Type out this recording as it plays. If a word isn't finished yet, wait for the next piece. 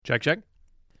Check, check.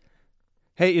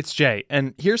 Hey, it's Jay,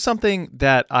 and here's something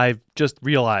that I've just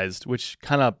realized, which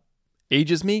kind of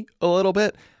ages me a little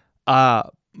bit.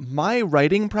 My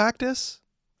writing practice,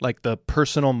 like the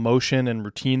personal motion and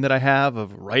routine that I have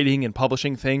of writing and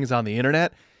publishing things on the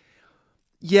internet,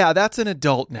 yeah, that's an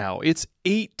adult now. It's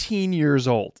 18 years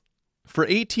old. For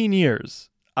 18 years,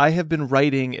 I have been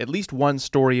writing at least one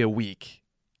story a week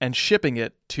and shipping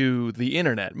it to the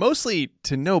internet, mostly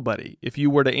to nobody. If you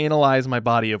were to analyze my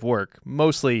body of work,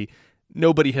 mostly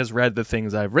nobody has read the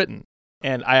things I've written.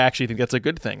 And I actually think that's a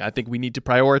good thing. I think we need to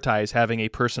prioritize having a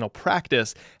personal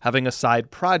practice, having a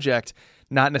side project,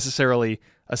 not necessarily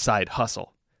a side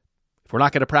hustle. If we're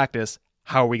not going to practice,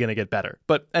 how are we going to get better?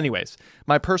 But anyways,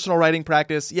 my personal writing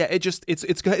practice, yeah,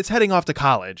 it's heading off to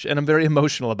college, and I'm very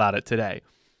emotional about it today.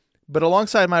 But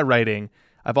alongside my writing,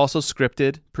 I've also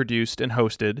scripted, produced, and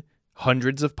hosted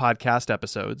hundreds of podcast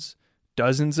episodes,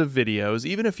 dozens of videos,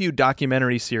 even a few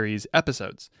documentary series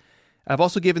episodes. I've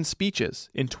also given speeches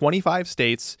in 25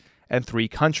 states and 3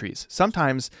 countries,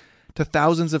 sometimes to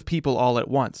thousands of people all at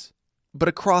once. But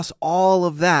across all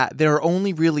of that, there are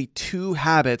only really 2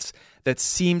 habits that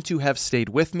seem to have stayed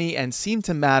with me and seem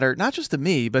to matter not just to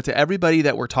me, but to everybody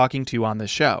that we're talking to on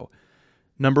this show.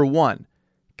 Number 1,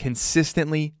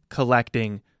 consistently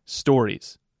collecting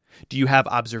stories. Do you have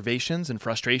observations and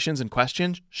frustrations and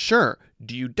questions? Sure.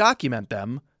 Do you document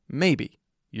them? Maybe.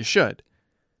 You should.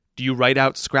 Do you write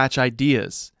out scratch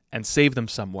ideas and save them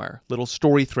somewhere? Little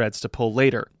story threads to pull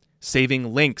later.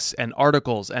 Saving links and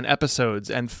articles and episodes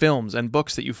and films and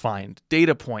books that you find,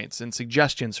 data points and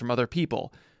suggestions from other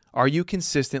people. Are you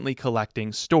consistently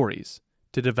collecting stories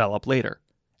to develop later?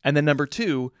 And then number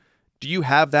 2, do you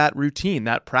have that routine,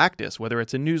 that practice, whether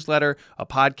it's a newsletter, a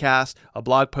podcast, a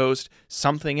blog post,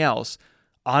 something else?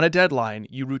 On a deadline,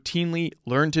 you routinely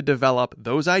learn to develop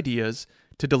those ideas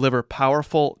to deliver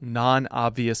powerful,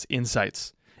 non-obvious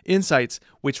insights. Insights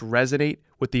which resonate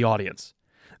with the audience.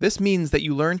 This means that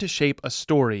you learn to shape a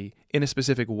story in a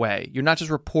specific way. You're not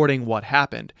just reporting what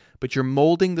happened, but you're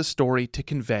molding the story to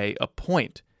convey a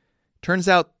point. Turns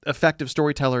out effective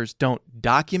storytellers don't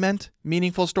document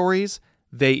meaningful stories,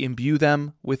 they imbue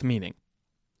them with meaning.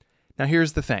 Now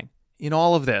here's the thing. In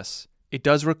all of this, it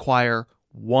does require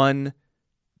one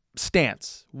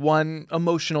stance, one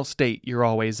emotional state you're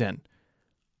always in.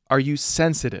 Are you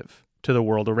sensitive to the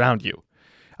world around you?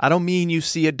 I don't mean you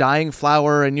see a dying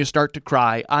flower and you start to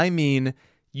cry. I mean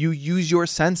you use your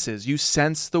senses. You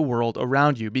sense the world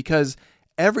around you because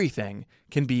everything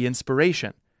can be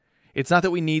inspiration. It's not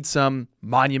that we need some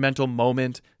monumental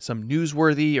moment, some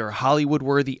newsworthy or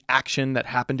Hollywood-worthy action that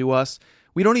happened to us.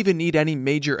 We don't even need any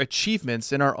major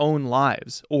achievements in our own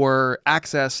lives or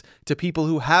access to people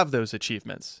who have those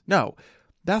achievements. No,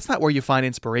 that's not where you find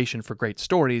inspiration for great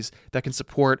stories that can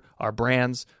support our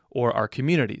brands or our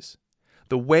communities.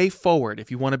 The way forward,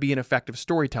 if you want to be an effective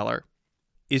storyteller,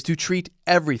 is to treat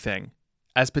everything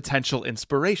as potential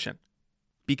inspiration.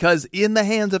 Because in the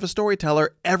hands of a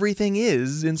storyteller, everything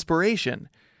is inspiration.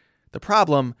 The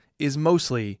problem is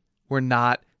mostly we're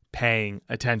not paying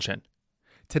attention.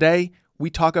 Today, we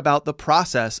talk about the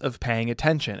process of paying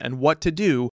attention and what to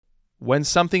do when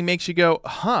something makes you go,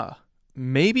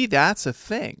 maybe that's a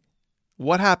thing.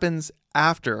 What happens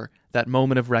after that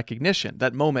moment of recognition,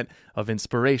 that moment of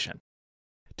inspiration?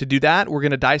 To do that, we're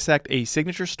going to dissect a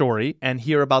signature story and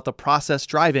hear about the process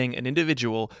driving an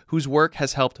individual whose work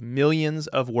has helped millions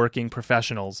of working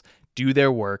professionals do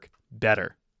their work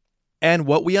better. And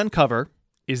what we uncover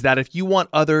is that if you want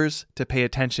others to pay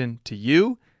attention to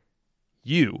you,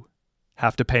 you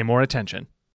have to pay more attention.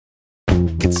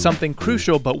 It's something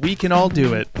crucial, but we can all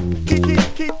do it.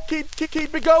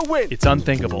 Keep it going. It's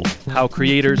unthinkable how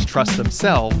creators trust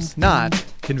themselves, not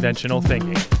conventional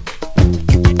thinking.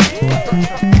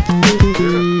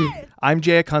 I'm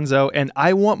Jay Acunzo, and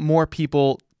I want more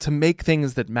people to make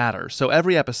things that matter. So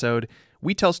every episode,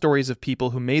 we tell stories of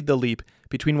people who made the leap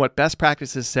between what best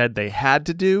practices said they had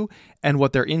to do and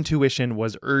what their intuition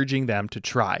was urging them to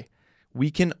try.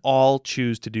 We can all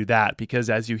choose to do that because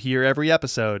as you hear every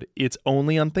episode, it's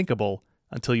only unthinkable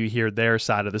until you hear their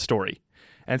side of the story.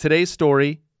 And today's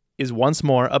story is once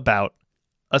more about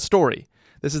a story.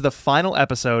 This is the final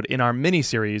episode in our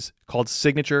mini-series called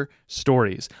Signature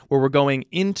Stories, where we're going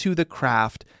into the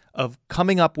craft of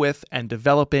coming up with and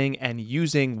developing and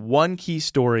using one key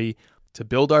story to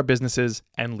build our businesses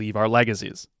and leave our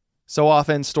legacies. So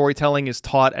often, storytelling is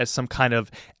taught as some kind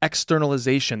of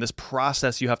externalization, this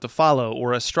process you have to follow,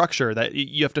 or a structure that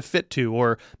you have to fit to,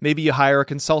 or maybe you hire a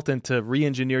consultant to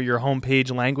re-engineer your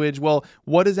homepage language. Well,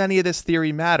 what does any of this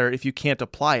theory matter if you can't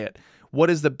apply it? What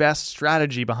is the best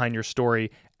strategy behind your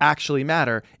story actually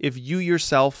matter if you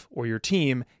yourself or your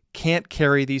team can't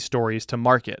carry these stories to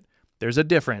market. There's a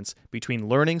difference between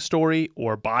learning story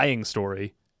or buying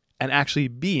story and actually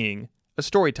being a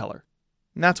storyteller.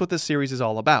 And that's what this series is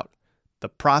all about. The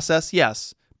process,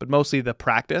 yes, but mostly the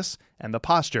practice and the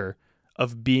posture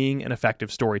of being an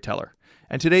effective storyteller.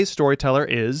 And today's storyteller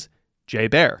is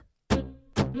Baer.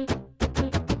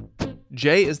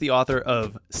 Jay is the author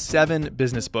of 7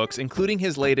 business books, including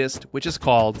his latest, which is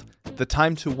called The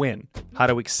Time to Win: How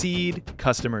to Exceed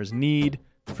Customers' Need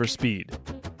for Speed.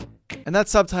 And that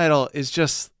subtitle is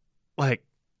just like,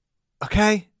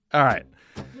 okay, all right.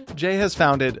 Jay has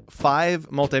founded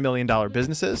 5 multi-million-dollar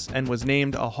businesses and was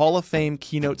named a Hall of Fame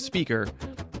keynote speaker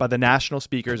by the National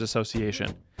Speakers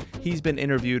Association. He's been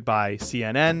interviewed by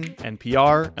CNN,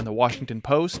 NPR, and the Washington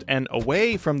Post, and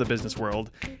away from the business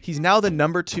world, he's now the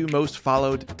 #2 most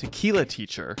followed tequila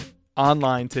teacher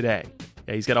online today.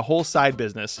 Yeah, he's got a whole side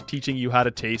business teaching you how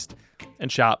to taste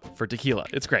and shop for tequila.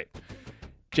 It's great.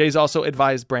 Jay's also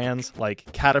advised brands like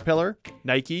Caterpillar,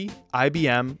 Nike,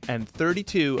 IBM, and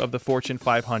 32 of the Fortune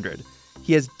 500.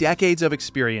 He has decades of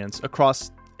experience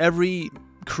across every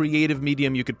creative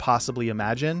medium you could possibly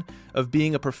imagine of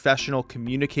being a professional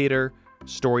communicator,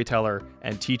 storyteller,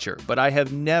 and teacher. But I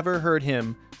have never heard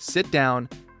him sit down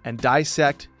and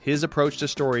dissect his approach to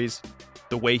stories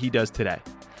the way he does today.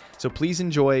 So please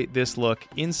enjoy this look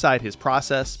inside his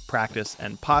process, practice,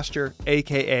 and posture,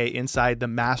 aka inside the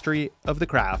mastery of the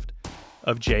craft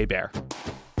of Baer.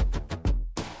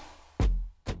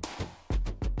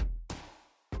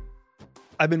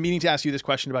 I've been meaning to ask you this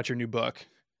question about your new book,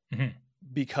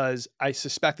 because I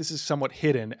suspect this is somewhat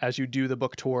hidden as you do the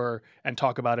book tour and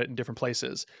talk about it in different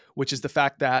places, which is the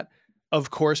fact that,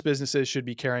 of course, businesses should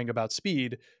be caring about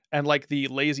speed. And like the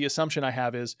lazy assumption I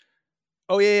have is,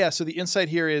 oh, yeah. So the insight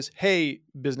here is, hey,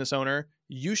 business owner,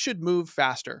 you should move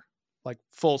faster, like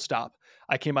full stop.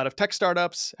 I came out of tech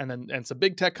startups and some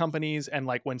big tech companies. And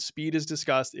like when speed is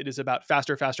discussed, it is about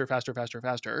faster, faster, faster, faster,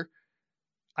 faster.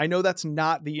 I know that's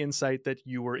not the insight that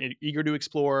you were eager to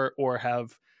explore or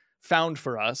have found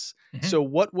for us. So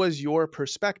what was your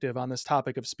perspective on this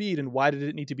topic of speed, and why did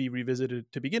it need to be revisited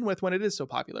to begin with when it is so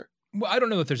popular? Well, I don't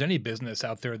know if there's any business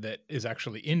out there that is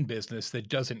actually in business that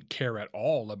doesn't care at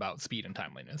all about speed and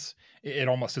timeliness. It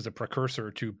almost is a precursor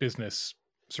to business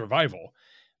survival.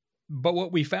 But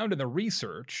what we found in the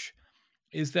research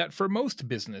is that for most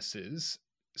businesses,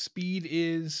 speed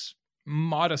is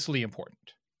modestly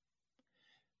important.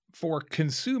 For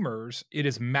consumers, it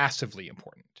is massively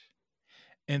important.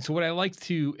 And so what I like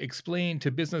to explain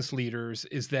to business leaders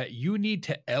is that you need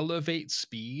to elevate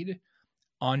speed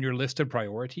on your list of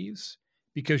priorities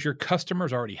because your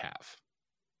customers already have.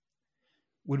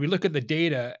 When we look at the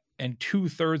data and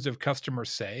 2/3 of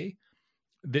customers say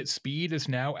that speed is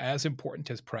now as important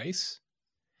as price,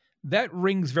 that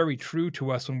rings very true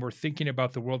to us when we're thinking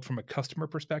about the world from a customer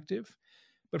perspective.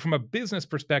 But from a business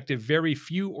perspective, very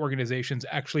few organizations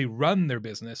actually run their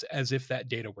business as if that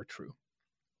data were true.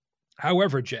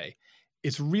 However, Jay,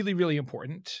 it's really, really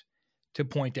important to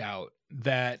point out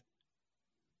that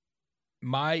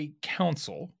my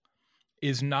counsel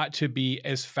is not to be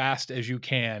as fast as you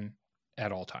can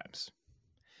at all times.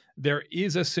 There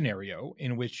is a scenario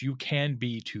in which you can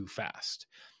be too fast.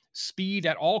 Speed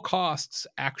at all costs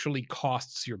actually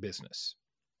costs your business.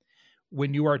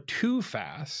 When you are too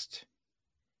fast,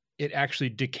 it actually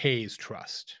decays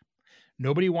trust.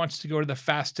 Nobody wants to go to the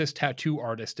fastest tattoo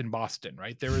artist in Boston,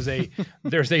 right? There's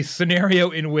a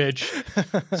scenario in which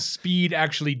speed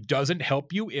actually doesn't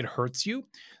help you, it hurts you.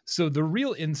 So the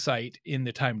real insight in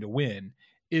The Time to Win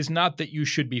is not that you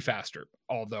should be faster,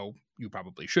 although you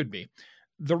probably should be.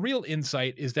 The real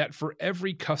insight is that for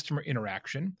every customer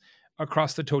interaction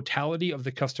across the totality of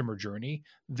the customer journey,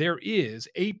 there is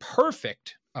a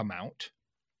perfect amount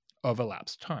of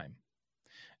elapsed time.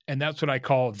 And that's what I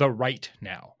call the right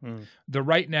now. The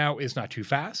right now is not too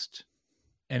fast,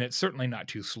 and it's certainly not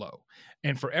too slow.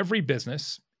 And for every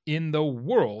business in the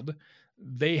world,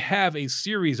 they have a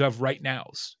series of right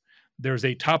nows. There's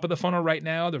a top of the funnel right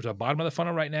now. There's a bottom of the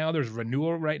funnel right now. There's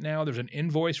renewal right now. There's an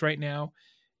invoice right now.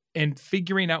 And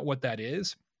figuring out what that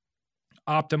is,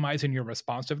 optimizing your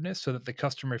responsiveness so that the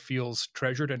customer feels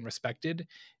treasured and respected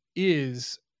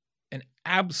is an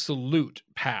absolute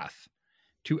path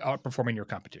to outperforming your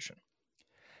competition.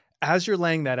 As you're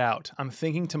laying that out, I'm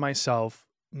thinking to myself,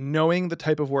 knowing the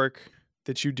type of work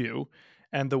that you do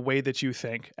and the way that you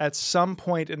think, at some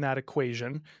point in that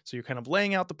equation, so you're kind of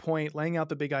laying out the point, laying out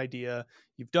the big idea,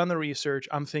 you've done the research,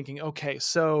 I'm thinking, okay,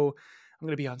 so I'm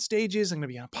going to be on stages, I'm going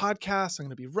to be on podcasts, I'm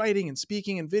going to be writing and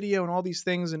speaking and video and all these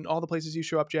things and all the places you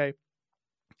show up, Jay.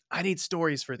 I need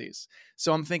stories for these.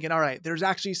 So I'm thinking, all right, there's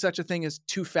actually such a thing as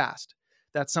too fast.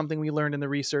 That's something we learned in the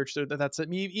research. That's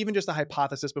even just a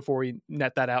hypothesis before we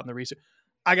net that out in the research.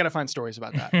 I got to find stories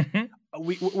about that.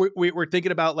 We're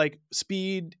thinking about like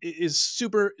speed is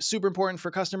super, super important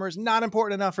for customers, not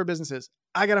important enough for businesses.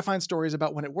 I got to find stories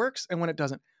about when it works and when it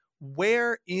doesn't.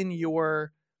 Where in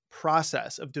your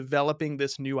process of developing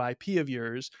this new IP of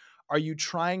yours are you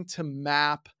trying to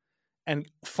map and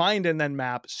find and then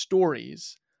map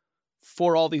stories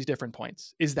for all these different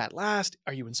points? Is that last?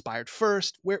 Are you inspired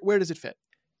first? Where does it fit?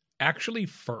 Actually,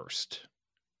 first.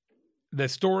 The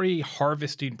story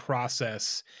harvesting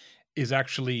process is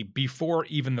actually before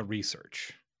even the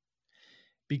research.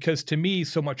 Because to me,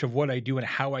 so much of what I do and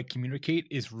how I communicate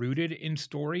is rooted in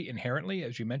story inherently,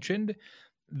 as you mentioned,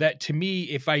 that to me,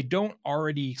 if I don't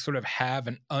already sort of have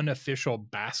an unofficial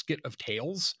basket of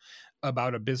tales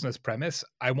about a business premise,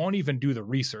 I won't even do the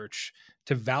research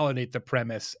to validate the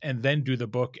premise and then do the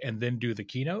book and then do the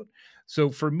keynote. So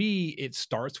for me, it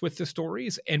starts with the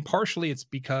stories. And partially it's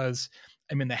because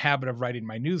I'm in the habit of writing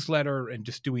my newsletter and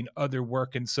just doing other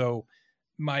work. And so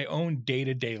my own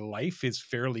day-to-day life is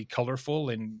fairly colorful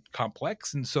and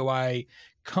complex. And so I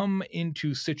come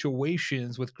into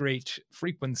situations with great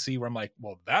frequency where I'm like,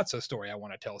 well, that's a story I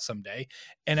want to tell someday.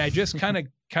 And I just kind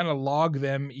of log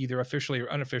them either officially or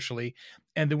unofficially.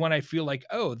 And then when I feel like,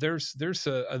 oh, there's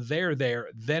a there,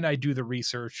 then I do the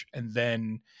research and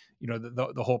then,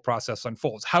 the whole process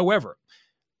unfolds. However,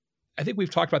 I think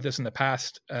we've talked about this in the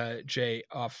past, Jay,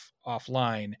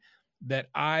 offline, that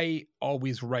I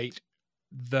always write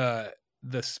the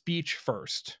speech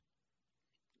first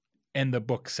and the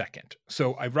book second.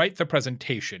 So I write the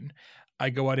presentation, I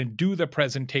go out and do the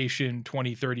presentation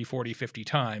 20, 30, 40, 50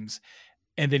 times,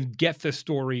 and then get the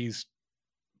stories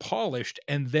polished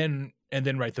and then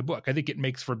write the book. I think it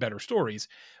makes for better stories.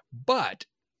 But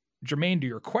germane to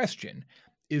your question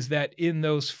is that in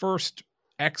those first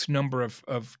X number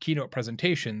of keynote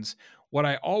presentations, what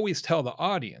I always tell the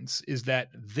audience is that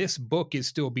this book is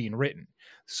still being written.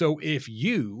 So if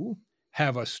you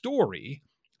have a story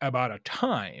about a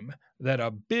time that a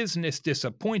business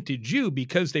disappointed you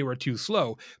because they were too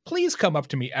slow, please come up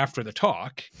to me after the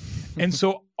talk. And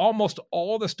so almost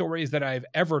all the stories that I've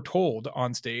ever told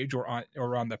on stage or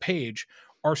on the page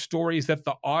are stories that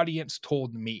the audience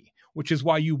told me, which is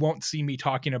why you won't see me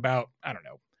talking about, I don't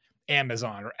know,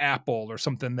 Amazon or Apple or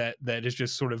something that is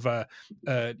just sort of a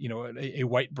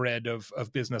white bread of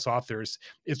business authors.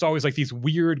 It's always like these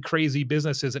weird, crazy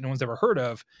businesses that no one's ever heard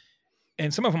of.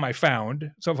 And some of them I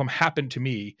found, some of them happened to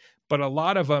me, but a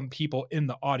lot of them people in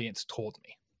the audience told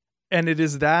me. And it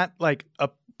is that like a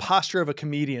posture of a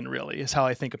comedian, really, is how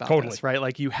I think about Totally. this, right?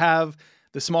 Like you have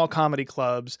the small comedy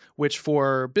clubs, which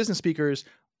for business speakers,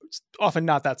 often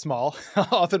not that small,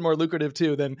 often more lucrative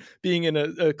too than being in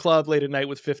a club late at night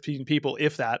with 15 people,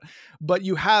 if that. But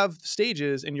you have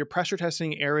stages and you're pressure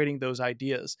testing, aerating those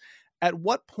ideas. At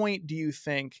what point do you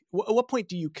think, at what point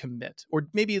do you commit, or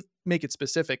maybe make it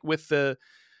specific with the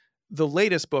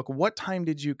latest book? What time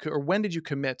did you, or when did you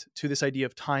commit to this idea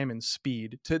of time and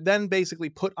speed to then basically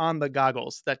put on the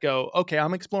goggles that go, okay,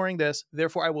 I'm exploring this,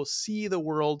 therefore I will see the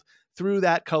world through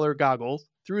that color goggle,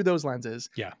 through those lenses,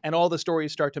 and all the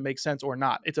stories start to make sense or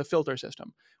not. It's a filter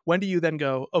system. When do you then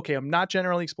go, okay, I'm not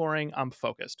generally exploring, I'm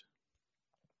focused?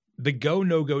 The go,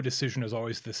 no-go decision is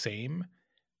always the same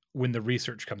when the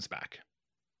research comes back.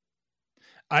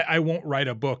 I won't write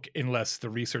a book unless the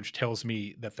research tells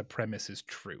me that the premise is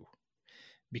true,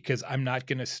 because I'm not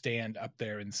going to stand up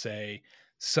there and say,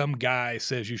 some guy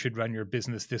says you should run your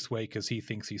business this way because he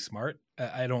thinks he's smart.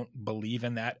 I don't believe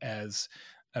in that as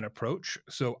an approach.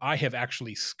 So I have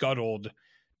actually scuttled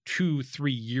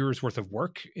 2-3 years worth of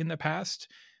work in the past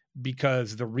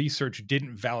because the research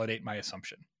didn't validate my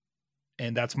assumption.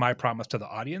 And that's my promise to the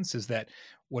audience, is that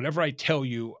whatever I tell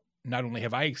you, not only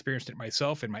have I experienced it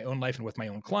myself in my own life and with my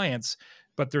own clients,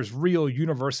 but there's real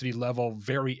university level,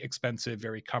 very expensive,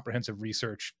 very comprehensive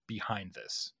research behind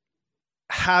this.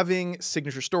 Having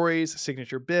signature stories,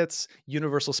 signature bits,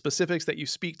 universal specifics that you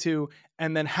speak to,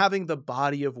 and then having the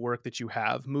body of work that you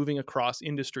have moving across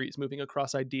industries, moving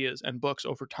across ideas and books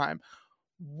over time.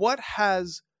 What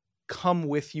has come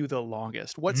with you the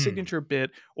longest? What signature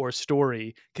bit or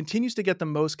story continues to get the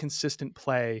most consistent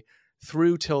play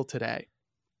through till today?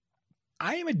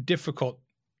 I am a difficult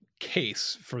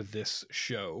case for this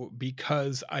show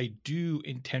because I do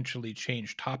intentionally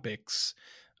change topics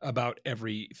about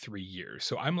every 3 years.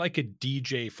 So I'm like a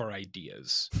DJ for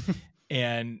ideas.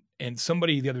 and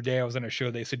somebody the other day, I was on a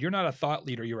show, they said, you're not a thought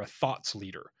leader, you're a thoughts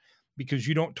leader. because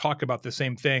you don't talk about the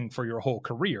same thing for your whole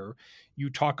career. You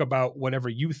talk about whatever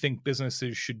you think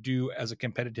businesses should do as a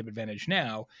competitive advantage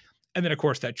now. And then of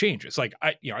course that changes. Like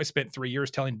I spent 3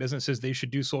 years telling businesses they should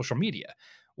do social media.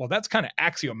 Well, that's kind of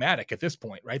axiomatic at this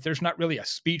point, right? There's not really a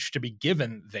speech to be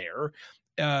given there.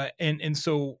 And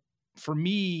so for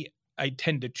me, I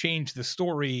tend to change the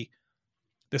story.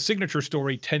 The signature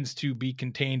story tends to be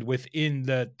contained within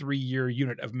the 3-year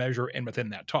unit of measure and within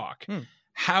that talk.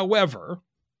 However,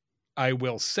 I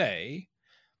will say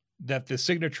that the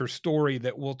signature story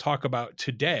that we'll talk about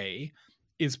today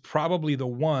is probably the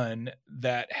one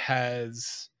that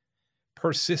has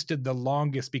persisted the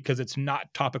longest because it's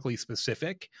not topically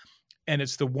specific. And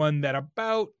it's the one that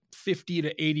about 50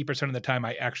 to 80% of the time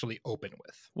I actually open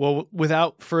with. Well,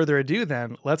 without further ado,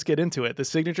 then let's get into it. The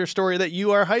signature story that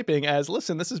you are hyping as,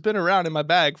 listen, this has been around in my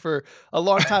bag for a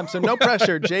long time. So no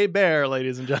pressure. Jay Baer,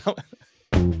 ladies and gentlemen.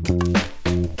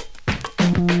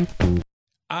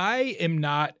 I am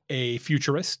not a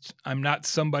futurist. I'm not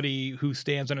somebody who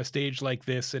stands on a stage like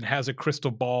this and has a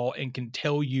crystal ball and can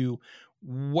tell you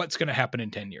what's going to happen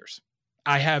in 10 years.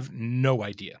 I have no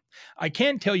idea. I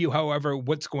can tell you, however,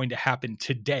 what's going to happen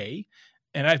today,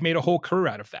 and I've made a whole career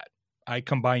out of that. I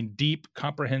combine deep,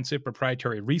 comprehensive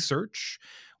proprietary research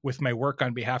with my work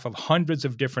on behalf of hundreds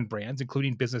of different brands,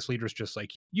 including business leaders just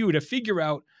like you, to figure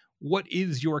out what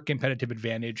is your competitive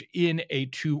advantage in a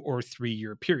 2 or 3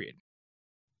 year period.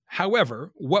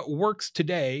 However, what works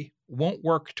today won't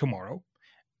work tomorrow,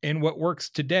 and what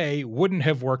works today wouldn't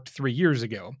have worked 3 years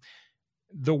ago.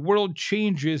 The world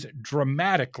changes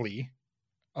dramatically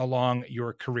along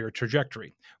your career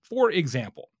trajectory. For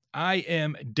example, I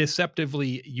am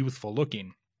deceptively youthful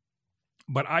looking,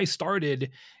 but I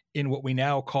started in what we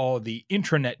now call the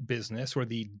intranet business or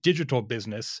the digital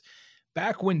business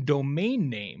back when domain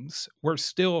names were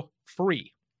still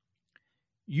free.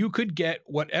 You could get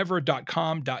whatever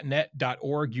 .com, .net,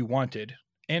 .org you wanted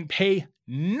and pay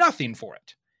nothing for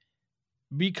it.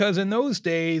 Because in those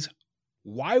days,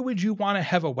 why would you want to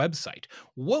have a website?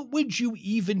 What would you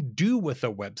even do with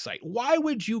a website? Why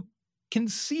would you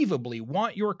conceivably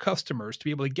want your customers to be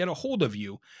able to get a hold of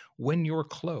you when you're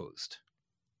closed?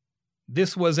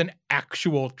 This was an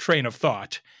actual train of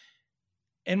thought.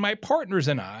 And my partners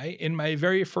and I, in my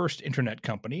very first internet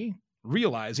company,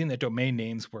 realizing that domain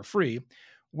names were free,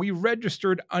 we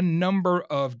registered a number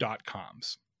of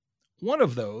 .coms. One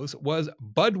of those was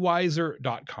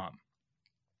Budweiser.com.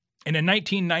 And in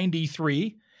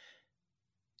 1993,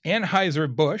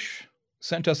 Anheuser-Busch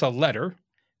sent us a letter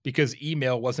because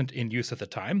email wasn't in use at the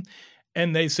time.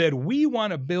 And they said, we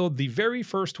want to build the very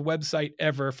first website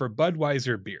ever for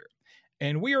Budweiser beer.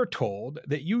 And we are told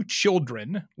that you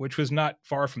children, which was not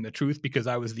far from the truth because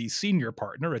I was the senior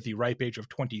partner at the ripe age of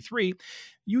 23,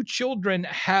 you children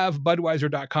have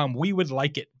Budweiser.com. We would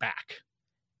like it back.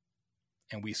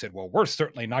 And we said, well, we're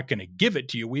certainly not going to give it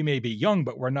to you. We may be young,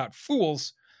 but we're not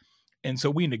fools. And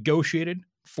so we negotiated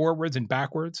forwards and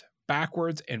backwards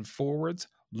and forwards,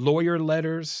 lawyer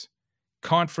letters,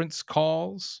 conference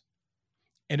calls.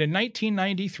 And in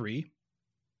 1993,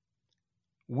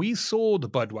 we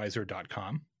sold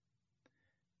Budweiser.com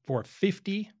for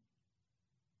 50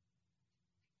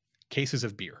 cases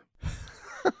of beer.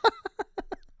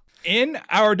 In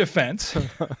our defense,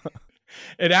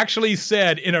 it actually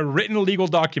said in a written legal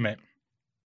document,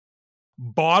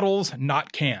 bottles,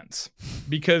 not cans,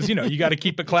 because, you got to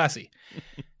keep it classy.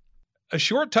 A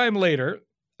short time later,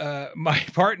 my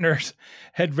partners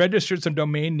had registered some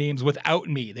domain names without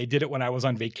me. They did it when I was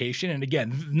on vacation. And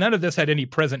again, none of this had any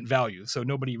present value, so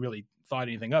nobody really thought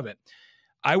anything of it.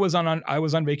 I was on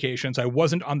vacation, so I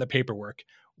wasn't on the paperwork.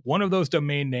 One of those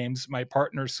domain names my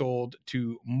partner sold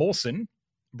to Molson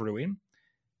Brewing.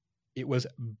 It was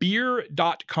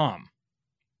beer.com.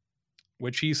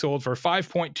 which he sold for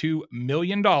 $5.2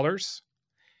 million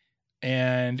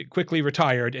and quickly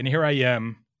retired. And here I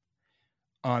am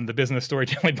on the Business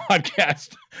Storytelling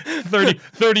Podcast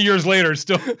 30 years later,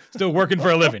 still working for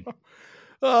a living.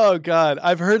 Oh, God.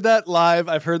 I've heard that live.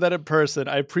 I've heard that in person.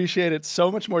 I appreciate it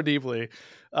so much more deeply.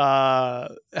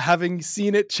 Having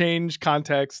seen it change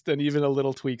context and even a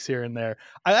little tweaks here and there.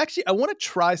 I want to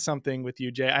try something with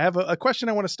you, Jay. I have a question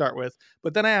I want to start with,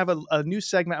 but then I have a new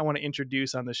segment I want to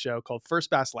introduce on the show called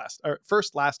First, Last,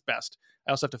 Best.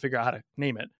 I also have to figure out how to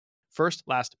name it. First,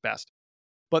 Last, Best.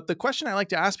 But the question I like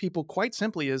to ask people quite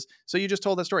simply is, so you just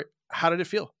told that story. How did it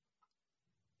feel?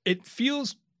 It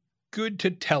feels good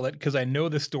to tell it because I know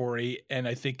the story and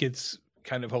I think it's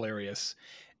kind of hilarious.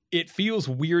 It feels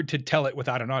weird to tell it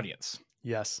without an audience.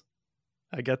 Yes,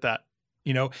 I get that.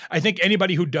 I think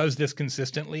anybody who does this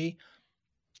consistently,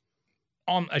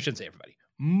 I shouldn't say everybody,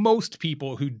 most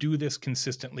people who do this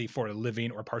consistently for a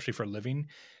living or partially for a living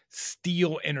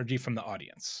steal energy from the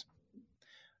audience.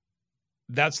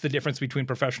 That's the difference between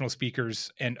professional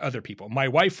speakers and other people. My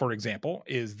wife, for example,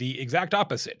 is the exact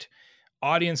opposite.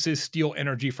 Audiences steal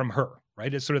energy from her,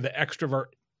 right? It's sort of the extrovert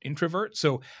introvert.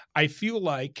 So I feel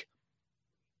like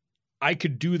I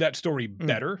could do that story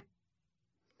better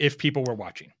if people were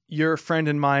watching. Your friend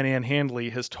and mine, Ann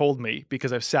Handley, has told me,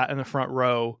 because I've sat in the front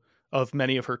row of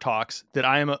many of her talks, that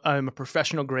I'm a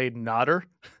professional grade nodder.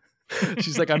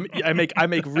 She's like, I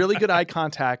make really good eye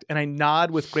contact and I nod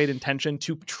with great intention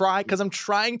to try, because I'm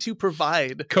trying to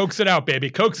provide Coax it out, baby.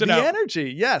 Coax it the out.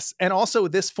 energy. Yes. And also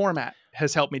this format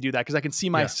has helped me do that, because I can see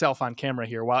myself on camera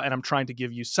here and I'm trying to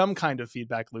give you some kind of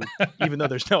feedback loop, even though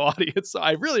there's no audience. So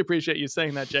I really appreciate you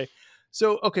saying that, Jay.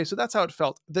 So, okay, so that's how it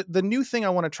felt. The new thing I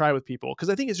want to try with people, because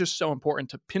I think it's just so important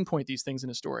to pinpoint these things in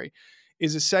a story,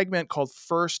 is a segment called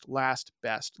First, Last,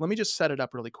 Best. Let me just set it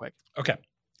up really quick. Okay.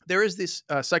 There is this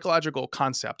psychological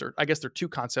concept, or I guess there are two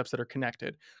concepts that are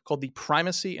connected, called the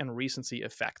primacy and recency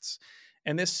effects.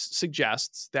 And this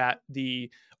suggests that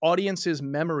the audience's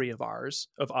memory of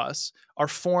us, are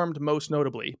formed most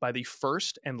notably by the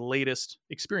first and latest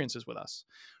experiences with us,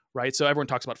 right? So everyone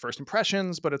talks about first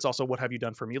impressions, but it's also what have you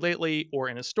done for me lately? Or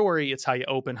in a story, it's how you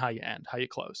open, how you end, how you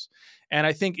close. And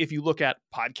I think if you look at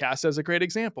podcasts as a great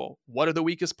example, what are the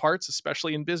weakest parts,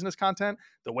 especially in business content?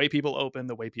 The way people open,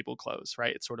 the way people close,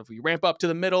 right? It's sort of we ramp up to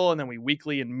the middle and then we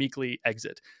weakly and meekly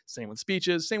exit. Same with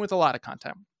speeches, same with a lot of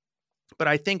content. But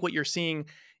I think what you're seeing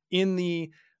in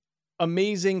the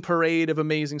amazing parade of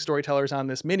amazing storytellers on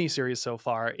this mini series so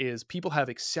far is people have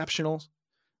exceptional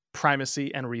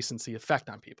primacy and recency effect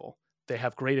on people. They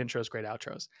have great intros, great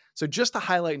outros. So just to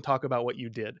highlight and talk about what you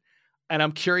did, and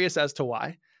I'm curious as to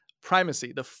why.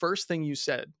 Primacy, the first thing you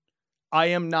said, I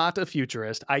am not a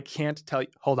futurist. I can't tell you.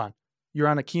 Hold on. You're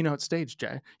on a keynote stage,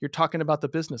 Jay. You're talking about the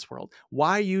business world.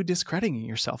 Why are you discrediting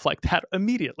yourself like that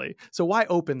immediately? So why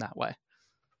open that way?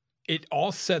 It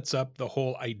all sets up the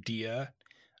whole idea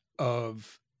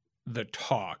of the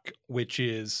talk, which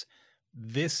is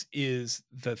this is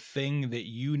the thing that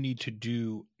you need to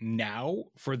do now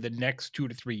for the next 2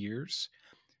 to 3 years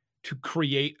to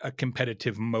create a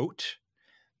competitive moat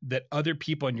that other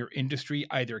people in your industry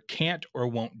either can't or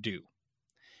won't do.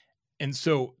 And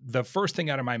so the first thing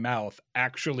out of my mouth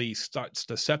actually starts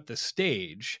to set the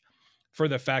stage for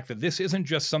the fact that this isn't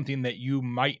just something that you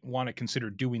might want to consider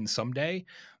doing someday.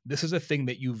 This is a thing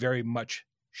that you very much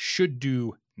should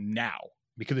do now.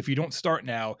 Because if you don't start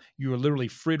now, you are literally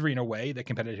frittering away the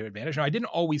competitive advantage. Now, I didn't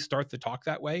always start the talk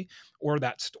that way or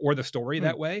the story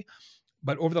that way.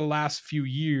 But over the last few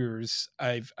years,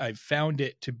 I've found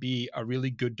it to be a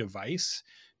really good device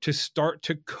to start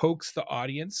to coax the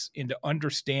audience into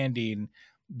understanding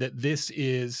that this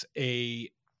is a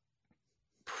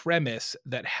premise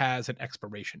that has an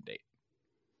expiration date.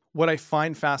 What I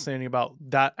find fascinating about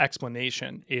that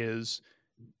explanation is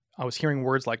I was hearing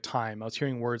words like time. I was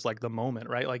hearing words like the moment,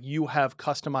 right? Like you have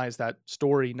customized that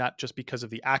story, not just because of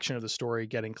the action of the story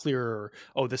getting clearer, or,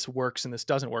 oh, this works and this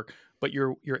doesn't work, but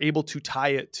you're able to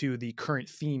tie it to the current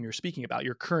theme you're speaking about,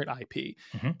 your current IP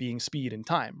being speed and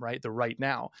time, right? The right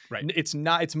now. Right.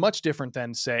 It's much different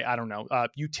than, say, I don't know,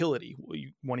 utility,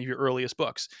 one of your earliest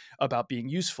books about being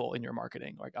useful in your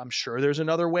marketing. Like I'm sure there's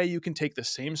another way you can take the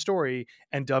same story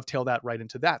and dovetail that right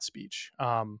into that speech.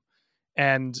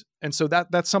 And so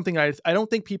that's something I don't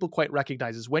think people quite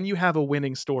recognize is when you have a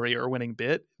winning story or a winning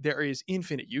bit, there is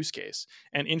infinite use case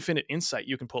and infinite insight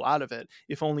you can pull out of it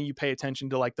if only you pay attention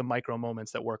to like the micro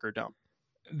moments that work or don't.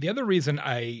 The other reason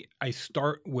I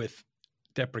start with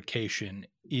deprecation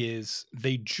is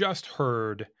they just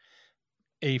heard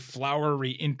a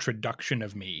flowery introduction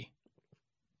of me.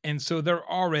 And so they're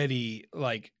already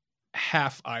like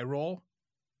half eye roll.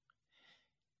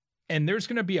 And there's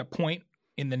going to be a point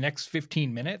in the next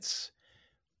 15 minutes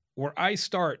where I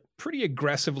start pretty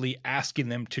aggressively asking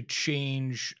them to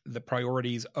change the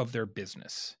priorities of their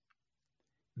business.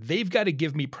 They've got to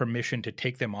give me permission to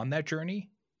take them on that journey.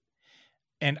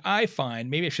 And I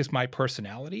find, maybe it's just my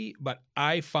personality, but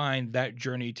I find that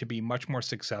journey to be much more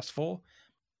successful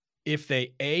if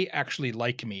they A, actually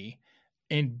like me,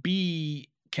 and B,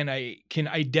 can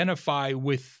identify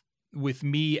with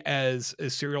me as a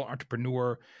serial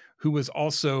entrepreneur who has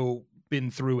also been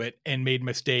through it and made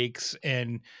mistakes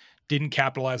and didn't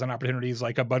capitalize on opportunities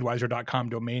like a Budweiser.com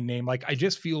domain name. Like, I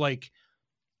just feel like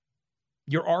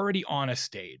you're already on a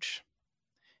stage.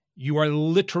 You are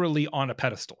literally on a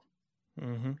pedestal.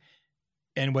 Mm-hmm.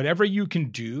 And whatever you can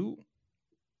do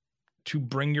to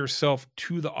bring yourself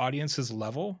to the audience's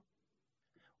level,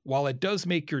 while it does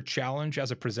make your challenge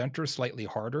as a presenter slightly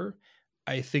harder,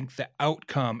 I think the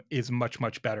outcome is much,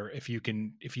 much better if you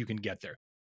can get there.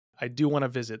 I do want to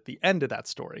visit the end of that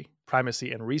story,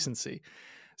 primacy and recency.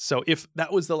 So if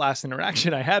that was the last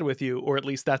interaction I had with you, or at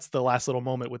least that's the last little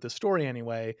moment with the story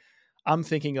anyway, I'm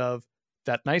thinking of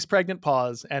that nice pregnant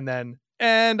pause and then,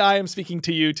 and I am speaking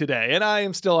to you today, and I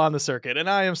am still on the circuit, and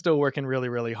I am still working really,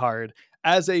 really hard,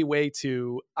 as a way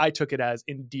to, I took it as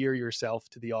endear yourself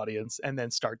to the audience and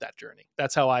then start that journey.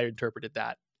 That's how I interpreted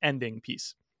that ending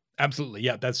piece. Absolutely.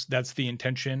 Yeah, that's the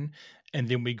intention. And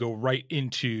then we go right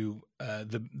into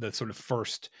the sort of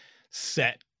first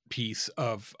set piece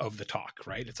of the talk,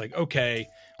 right? It's like, okay,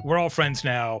 we're all friends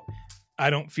now. I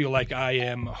don't feel like I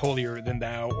am holier than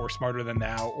thou or smarter than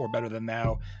thou or better than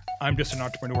thou. I'm just an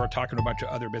entrepreneur talking to a bunch of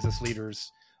other business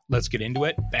leaders. Let's get into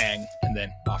it. Bang. And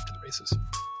then off to the races.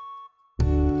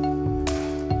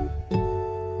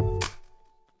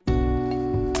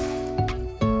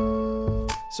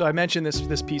 So I mentioned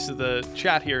this piece of the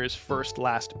chat here is first,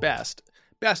 last, best.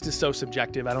 Best is so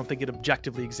subjective. I don't think it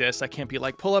objectively exists. I can't be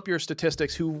like, pull up your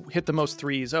statistics. Who hit the most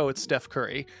threes? Oh, it's Steph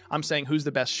Curry. I'm saying who's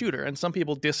the best shooter. And some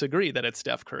people disagree that it's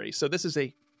Steph Curry. So this is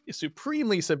a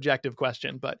supremely subjective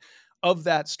question. But of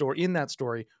that story, in that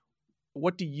story,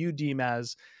 what do you deem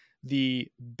as the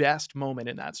best moment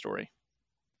in that story?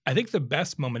 I think the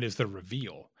best moment is the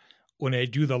reveal. When I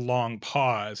do the long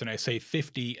pause and I say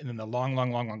 50 and then the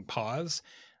long pause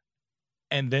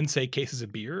and then say cases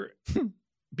of beer.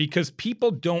 Because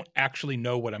people don't actually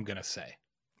know what I'm going to say.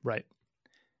 Right.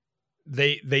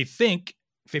 They think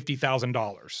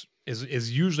 $50,000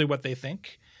 is usually what they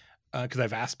think, because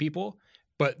I've asked people,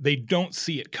 but they don't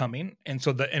see it coming. And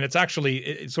so it's actually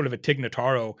it's sort of a Tig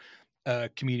Notaro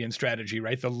comedian strategy,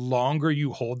 right? The longer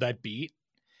you hold that beat,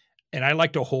 and I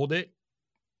like to hold it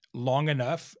long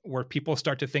enough where people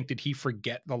start to think, did he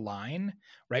forget the line?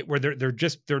 Right? Where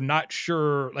they're not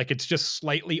sure, like it's just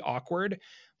slightly awkward.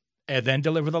 And then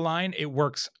deliver the line, it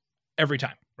works every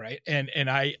time, right? And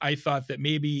I thought that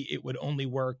maybe it would only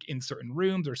work in certain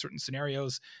rooms or certain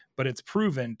scenarios, but it's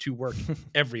proven to work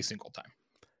every single time.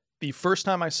 The first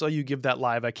time I saw you give that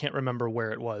live, I can't remember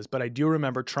where it was, but I do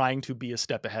remember trying to be a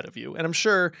step ahead of you. And I'm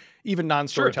sure even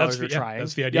non-storytellers are trying.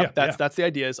 That's the idea. Yep, that's the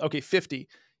idea is, okay, 50.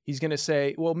 He's going to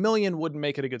say, well, million wouldn't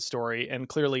make it a good story. And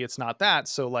clearly it's not that.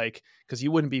 So like, because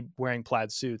you wouldn't be wearing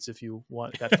plaid suits if you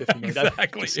want that 50 million.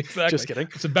 Exactly. Just kidding.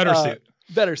 It's a better suit.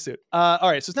 Better suit. All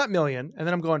right. So it's not million. And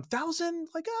then I'm going 1,000.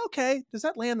 Like, okay. Does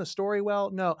that land the story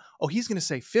well? No. Oh, he's going to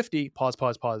say 50, pause,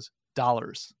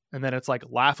 dollars. And then it's like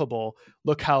laughable.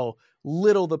 Look how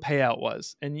little the payout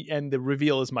was. And the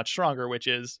reveal is much stronger, which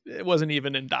is it wasn't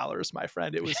even in dollars, my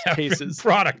friend. It was cases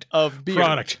of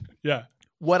beer. Yeah.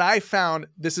 What I found,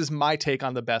 this is my take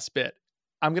on the best bit.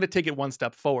 I'm going to take it one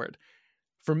step forward.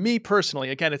 For me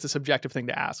personally, again, it's a subjective thing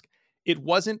to ask. It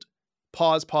wasn't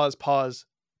pause,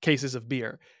 cases of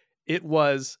beer. It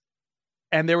was,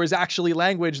 and there was actually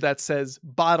language that says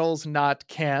bottles, not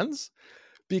cans,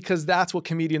 because that's what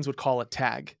comedians would call a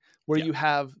tag, where you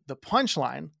have the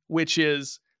punchline, which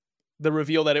is the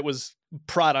reveal that it was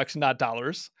product, not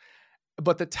dollars.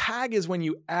 But the tag is when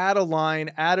you add a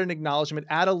line, add an acknowledgement,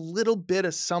 add a little bit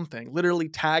of something, literally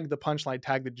tag the punchline,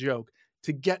 tag the joke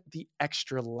to get the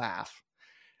extra laugh.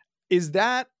 Is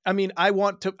that, I mean, I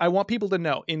want people to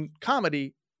know in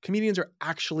comedy, comedians are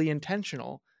actually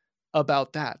intentional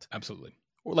about that. Absolutely.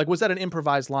 Or like, was that an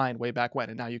improvised line way back when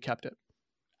and now you kept it?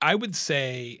 I would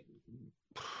say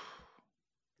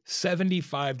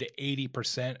 75 to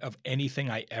 80% of anything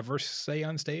I ever say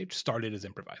on stage started as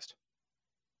improvised.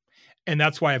 And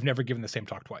that's why I've never given the same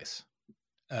talk twice.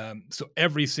 So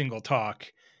every single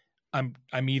talk, I'm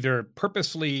either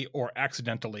purposely or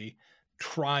accidentally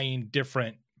trying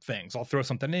different things. I'll throw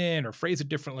something in or phrase it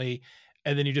differently.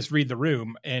 And then you just read the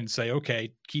room and say,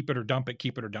 okay, keep it or dump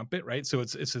it, right? So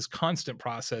it's this constant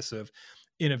process of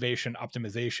innovation,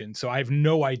 optimization. So I have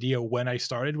no idea when I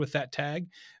started with that tag,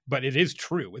 but it is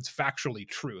true. It's factually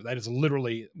true. That is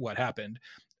literally what happened.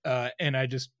 And I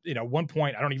just, at one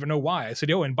point, I don't even know why. I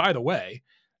said, oh, and by the way,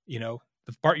 the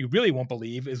part you really won't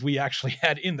believe is we actually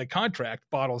had in the contract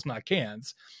bottles, not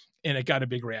cans, and it got a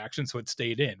big reaction. So it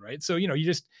stayed in, right? So,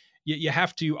 you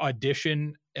have to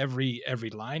audition every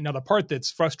line. Now, the part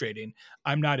that's frustrating,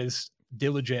 I'm not as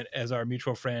diligent as our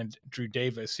mutual friend, Drew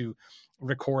Davis, who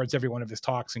records every one of his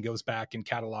talks and goes back and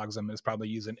catalogs them and is probably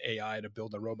using AI to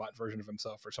build a robot version of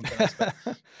himself or something else.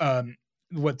 But,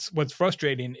 what's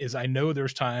frustrating is I know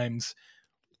there's times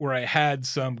where I had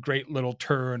some great little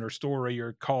turn or story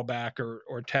or callback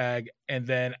or tag, and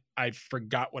then I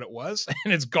forgot what it was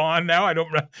and it's gone now. I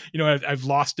don't, I've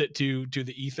lost it to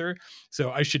the ether.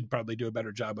 So I should probably do a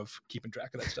better job of keeping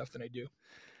track of that stuff than I do.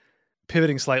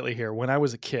 Pivoting slightly here. When I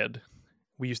was a kid,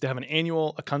 we used to have an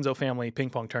annual Akunzo family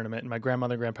ping pong tournament in my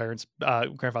grandmother and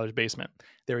grandfather's basement.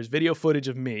 There was video footage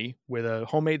of me with a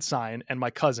homemade sign and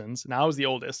my cousins. Now I was the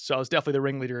oldest, so I was definitely the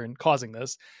ringleader in causing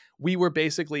this. We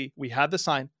had the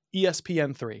sign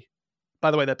ESPN3. By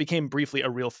the way, that became briefly a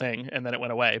real thing and then it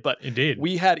went away. But Indeed.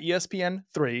 we had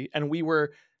ESPN3 and we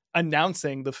were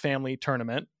announcing the family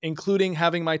tournament, including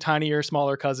having my tinier,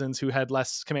 smaller cousins who had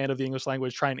less command of the English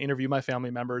language try and interview my family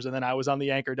members. And then I was on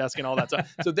the anchor desk and all that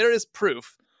stuff. So there is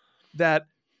proof that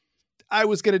I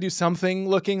was going to do something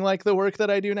looking like the work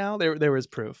that I do now. There is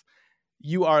proof.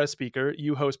 You are a speaker.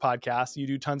 You host podcasts. You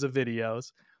do tons of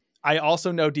videos. I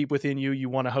also know deep within you, you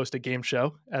want to host a game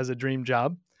show as a dream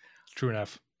job. True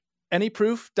enough. Any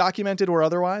proof, documented or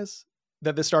otherwise,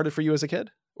 that this started for you as a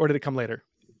kid? Or did it come later?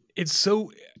 It's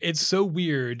so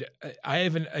weird. I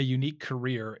have a unique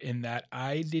career in that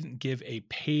I didn't give a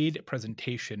paid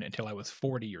presentation until I was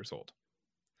 40 years old,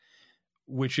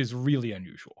 which is really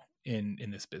unusual in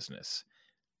this business.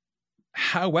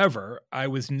 However, I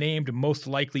was named most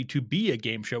likely to be a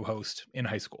game show host in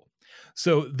high school.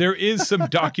 So there is some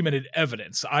documented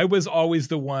evidence. I was always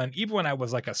the one, even when I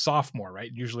was like a sophomore,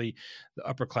 right? Usually the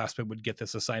upperclassmen would get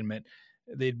this assignment.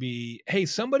 They'd be, hey,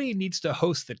 somebody needs to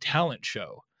host the talent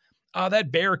show. Oh,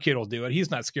 that Baer kid will do it. He's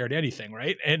not scared of anything,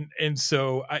 right? And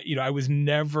so I was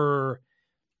never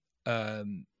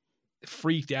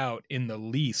freaked out in the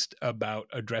least about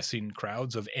addressing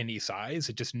crowds of any size.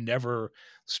 It just never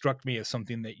struck me as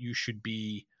something that you should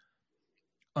be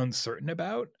uncertain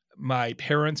about. My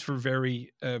parents were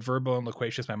very verbal and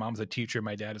loquacious. My mom's a teacher.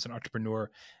 My dad is an entrepreneur.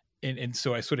 And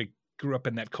so I sort of grew up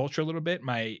in that culture a little bit.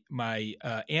 My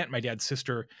aunt, my dad's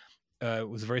sister,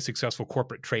 was a very successful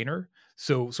corporate trainer.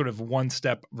 So sort of one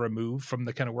step removed from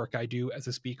the kind of work I do as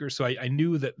a speaker. So I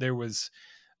knew that there was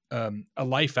a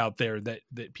life out there that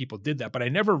people did that, but I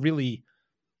never really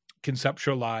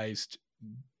conceptualized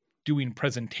doing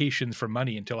presentations for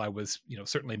money until I was,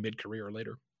 certainly mid-career or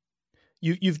later.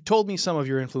 You've told me some of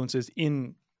your influences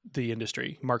in the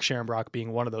industry, Mark Scherenbrock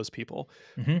being one of those people.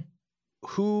 Mm-hmm.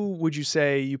 Who would you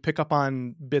say you pick up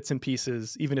on bits and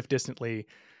pieces, even if distantly,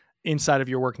 inside of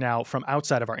your work now from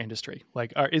outside of our industry?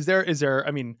 Like, is there, I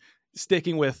mean,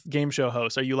 sticking with game show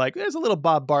hosts, are you like, there's a little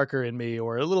Bob Barker in me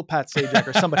or a little Pat Sajak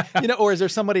or somebody, or is there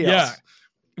somebody else? Yeah.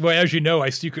 Well, as you know, I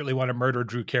secretly want to murder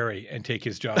Drew Carey and take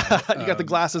his job. You got the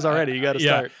glasses already. You got to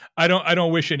start. I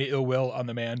don't wish any ill will on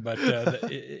the man, but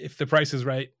if the price is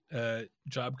right,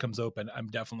 job comes open, I'm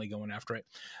definitely going after it.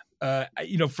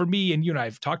 For me, and you and I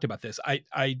have talked about this,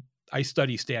 I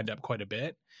study stand-up quite a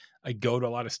bit. I go to a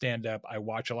lot of stand-up. I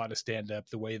watch a lot of stand-up,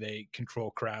 the way they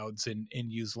control crowds and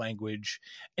use language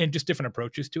and just different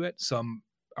approaches to it. Some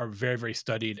are very, very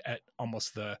studied at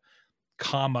almost the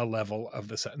comma level of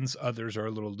the sentence. Others are a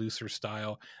little looser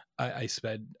style. I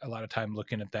spend a lot of time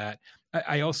looking at that.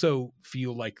 I also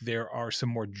feel like there are some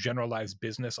more generalized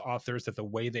business authors that the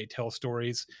way they tell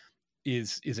stories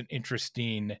is an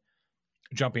interesting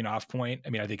jumping off point.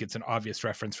 I mean, I think it's an obvious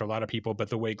reference for a lot of people,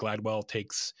 but the way Gladwell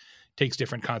takes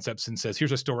different concepts and says,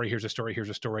 here's a story, here's a story,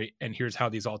 here's a story, and here's how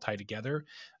these all tie together.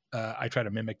 I try to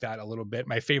mimic that a little bit.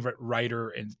 My favorite writer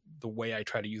and the way I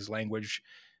try to use language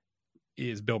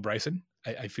is Bill Bryson.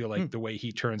 I feel like the way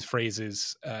he turns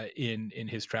phrases in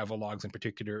his travel logs in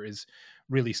particular is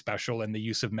really special, and the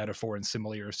use of metaphor and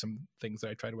simile are some things that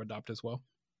I try to adopt as well.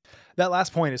 That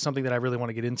last point is something that I really want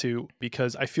to get into,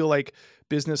 because I feel like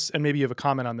business, and maybe you have a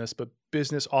comment on this, but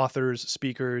business authors,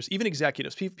 speakers, even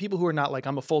executives, people who are not like,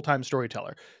 I'm a full-time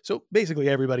storyteller. So basically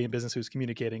everybody in business who's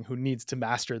communicating, who needs to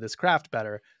master this craft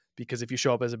better, because if you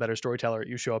show up as a better storyteller,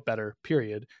 you show up better,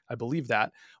 period. I believe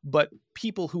that. But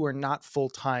people who are not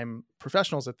full-time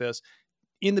professionals at this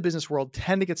in the business world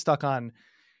tend to get stuck on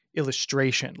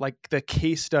illustration, like the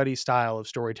case study style of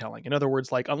storytelling. In other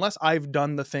words, like, unless I've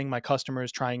done the thing my customer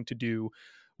is trying to do,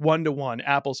 one-to-one,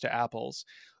 apples to apples,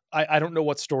 I don't know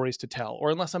what stories to tell. Or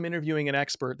unless I'm interviewing an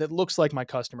expert that looks like my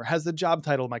customer, has the job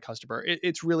title of my customer,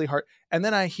 it's really hard. And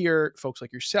then I hear folks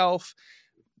like yourself,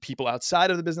 people outside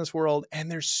of the business world,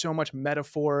 and there's so much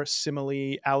metaphor,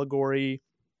 simile, allegory,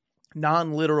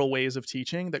 non-literal ways of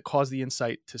teaching that cause the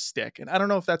insight to stick. And I don't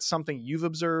know if that's something you've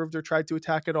observed or tried to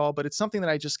attack at all, but it's something that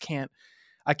I just can't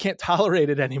tolerate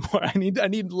it anymore. I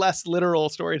need less literal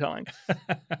storytelling.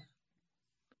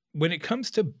 When it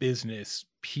comes to business,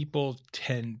 people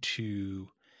tend to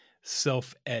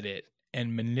self-edit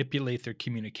and manipulate their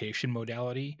communication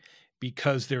modality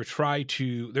because they're trying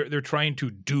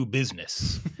to do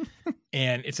business.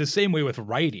 And it's the same way with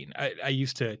writing. I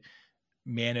used to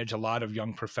manage a lot of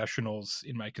young professionals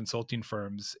in my consulting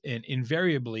firms, and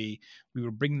invariably we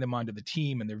would bring them onto the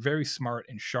team, and they're very smart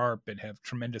and sharp and have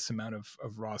tremendous amount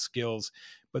of raw skills.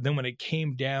 But then when it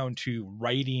came down to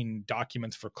writing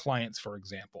documents for clients, for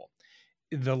example,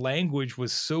 the language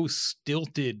was so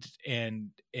stilted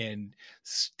and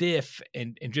stiff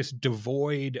and just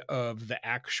devoid of the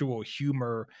actual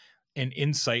humor and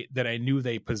insight that I knew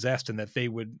they possessed and that they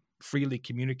would freely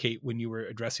communicate when you were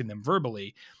addressing them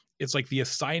verbally. It's like the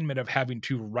assignment of having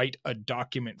to write a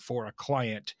document for a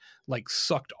client, like,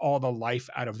 sucked all the life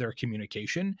out of their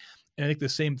communication. And I think the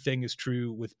same thing is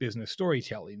true with business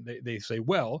storytelling. They say,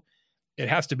 well, it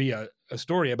has to be a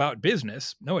story about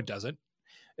business. No, it doesn't.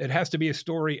 It has to be a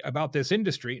story about this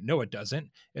industry. No, it doesn't.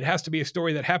 It has to be a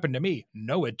story that happened to me.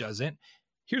 No, it doesn't.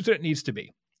 Here's what it needs to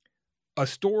be: a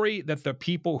story that the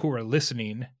people who are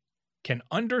listening can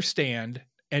understand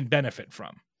and benefit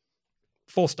from.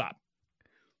 Full stop.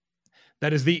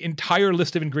 That is the entire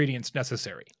list of ingredients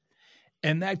necessary.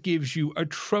 And that gives you a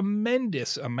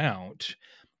tremendous amount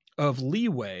of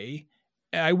leeway.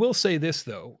 I will say this,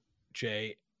 though,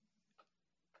 Jay,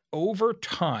 over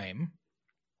time,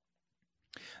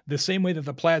 the same way that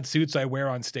the plaid suits I wear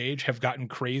on stage have gotten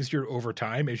crazier over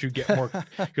time as you get more,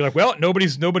 you're like, well,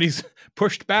 nobody's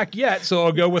pushed back yet, so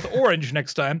I'll go with orange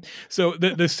next time. So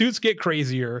the suits get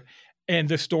crazier and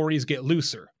the stories get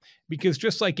looser, because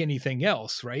just like anything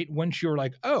else, right? Once you're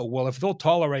like, oh, well, if they'll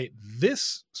tolerate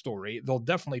this story, they'll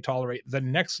definitely tolerate the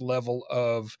next level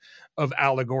of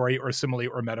allegory or simile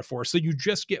or metaphor. So you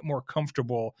just get more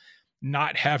comfortable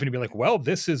not having to be like, well,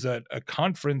 this is a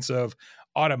conference of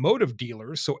automotive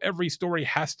dealers, so every story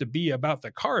has to be about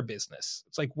the car business.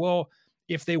 It's like, well,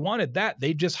 if they wanted that,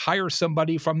 they'd just hire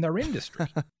somebody from their industry.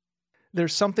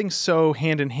 There's something so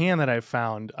hand in hand that I've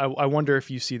found. I wonder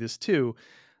if you see this too.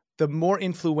 The more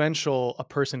influential a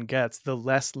person gets, the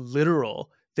less literal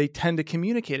they tend to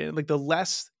communicate it. Like the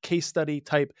less case study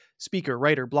type speaker,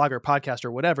 writer, blogger,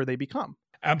 podcaster, whatever they become.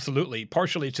 Absolutely.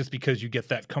 Partially it's just because you get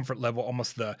that comfort level,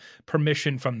 almost the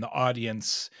permission from the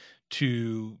audience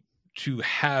to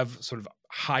have sort of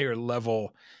higher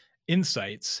level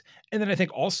insights. And then I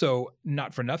think also,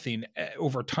 not for nothing,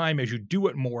 over time, as you do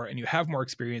it more and you have more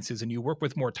experiences and you work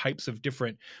with more types of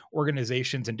different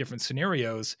organizations and different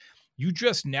scenarios, you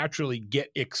just naturally get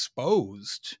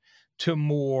exposed to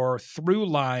more through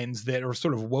lines that are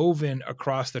sort of woven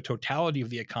across the totality of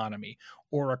the economy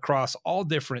or across all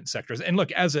different sectors. And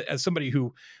look, as somebody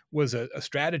who was a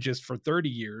strategist for 30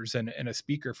 years and a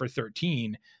speaker for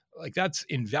 13, like that's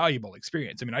invaluable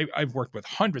experience. I mean, I've worked with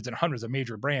hundreds and hundreds of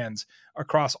major brands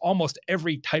across almost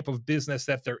every type of business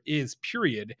that there is,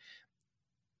 period.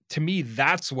 To me,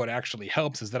 that's what actually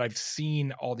helps, is that I've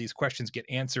seen all these questions get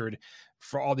answered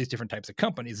for all these different types of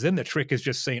companies. Then the trick is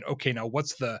just saying, okay, now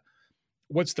what's the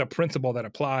principle that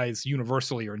applies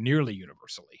universally or nearly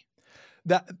universally?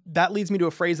 That leads me to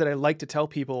a phrase that I like to tell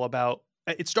people about.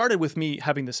 It started with me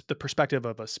having the perspective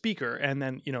of a speaker, and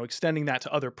then, extending that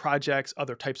to other projects,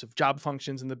 other types of job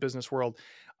functions in the business world.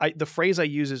 The phrase I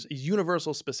use is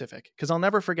universal specific, because I'll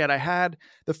never forget,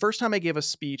 the first time I gave a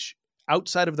speech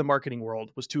outside of the marketing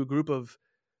world was to a group of,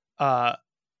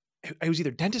 it was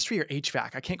either dentistry or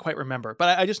HVAC. I can't quite remember,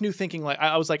 but I just knew, thinking like,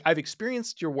 I was like, I've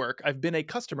experienced your work. I've been a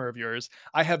customer of yours.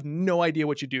 I have no idea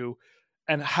what you do.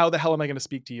 And how the hell am I going to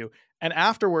speak to you? And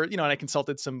afterward, and I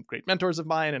consulted some great mentors of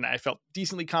mine, and I felt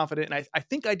decently confident. And I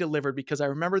think I delivered, because I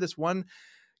remember this one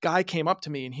guy came up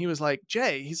to me and he was like,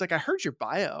 Jay, he's like, I heard your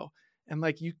bio and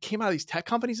like you came out of these tech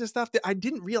companies and stuff. That I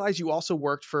didn't realize you also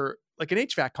worked for like an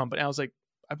HVAC company. I was like,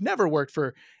 I've never worked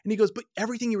for, and he goes, but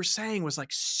everything you were saying was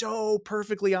like so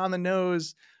perfectly on the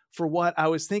nose for what I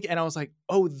was thinking. And I was like,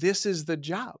 oh, this is the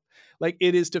job. Like,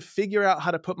 it is to figure out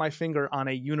how to put my finger on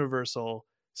a universal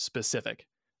specific.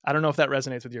 I don't know if that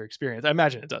resonates with your experience. I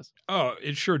imagine it does. Oh,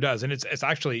 it sure does. And it's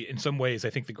actually, in some ways, I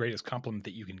think the greatest compliment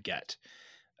that you can get.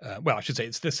 Well, I should say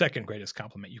it's the second greatest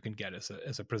compliment you can get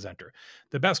as a presenter.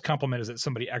 The best compliment is that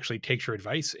somebody actually takes your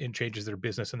advice and changes their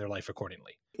business and their life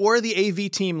accordingly. Or the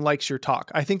AV team likes your talk.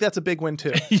 I think that's a big win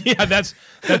too. Yeah, that's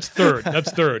third.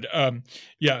 That's third.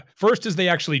 Yeah. First is they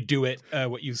actually do it,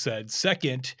 what you said.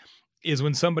 Second is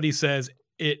when somebody says,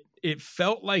 it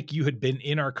felt like you had been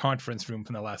in our conference room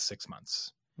for the last 6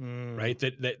 months. Right.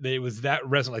 That it was that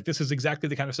resonant. Like, this is exactly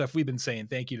the kind of stuff we've been saying.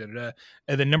 Thank you. Da, da, da.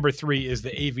 And then number 3 is the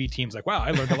AV team's like, wow,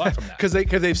 I learned a lot from that.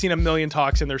 Because they've seen a million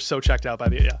talks and they're so checked out by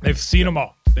the, yeah. They've seen them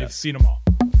all. They've seen them all.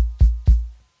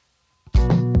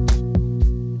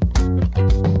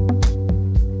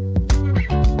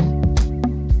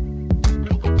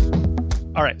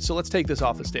 All right, so let's take this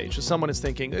off the stage. So someone is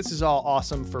thinking, this is all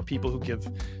awesome for people who give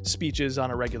speeches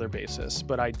on a regular basis,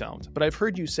 but I don't. But I've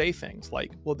heard you say things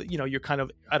like, well, you're kind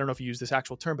of, I don't know if you use this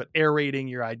actual term, but aerating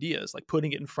your ideas, like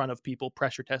putting it in front of people,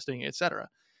 pressure testing, etc.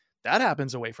 That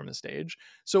happens away from the stage.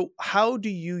 So how do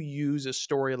you use a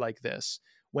story like this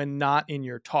when not in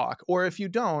your talk? Or if you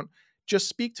don't, just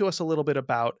speak to us a little bit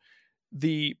about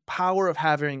the power of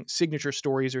having signature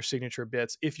stories or signature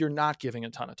bits if you're not giving a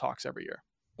ton of talks every year.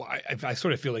 Well, I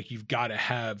sort of feel like you've got to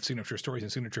have signature stories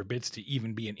and signature bits to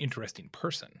even be an interesting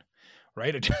person,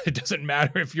 right? It doesn't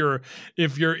matter if you're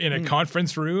in a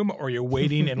conference room or you're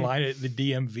waiting in line at the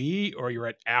DMV or you're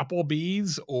at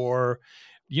Applebee's or,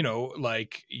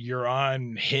 like you're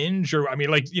on Hinge or,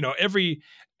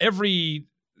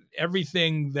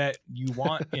 everything that you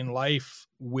want in life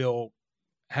will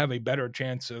have a better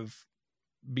chance of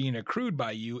being accrued by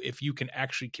you if you can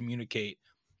actually communicate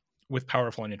with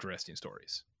powerful and interesting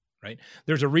stories, right?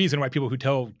 There's a reason why people who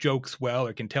tell jokes well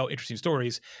or can tell interesting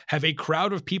stories have a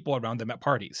crowd of people around them at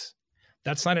parties.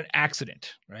 That's not an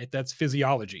accident, right? That's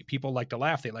physiology. People like to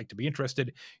laugh. They like to be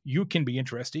interested. You can be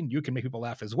interesting. You can make people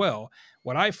laugh as well.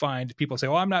 What I find, people say,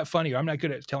 oh, I'm not funny, or I'm not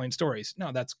good at telling stories.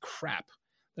 No, that's crap.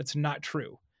 That's not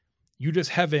true. You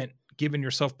just haven't given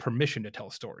yourself permission to tell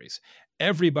stories.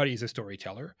 Everybody's a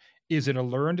storyteller. Is it a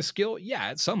learned skill? Yeah,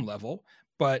 at some level,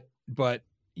 but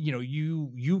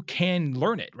you can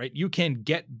learn it, right? You can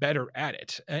get better at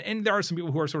it. And there are some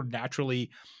people who are sort of naturally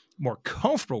more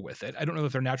comfortable with it. I don't know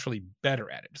if they're naturally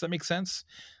better at it. Does that make sense?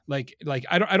 Like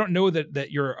I don't know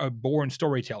that you're a born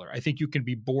storyteller. I think you can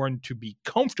be born to be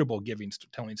comfortable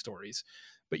telling stories,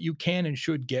 but you can and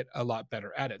should get a lot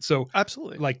better at it. So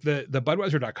absolutely, like the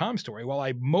Budweiser.com story, while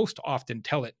I most often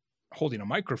tell it holding a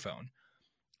microphone,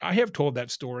 I have told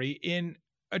that story in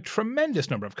a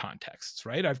tremendous number of contexts,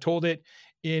 right? I've told it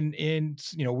in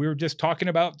we were just talking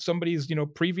about somebody's,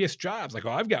 previous jobs. Like,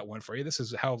 oh, I've got one for you. This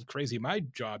is how crazy my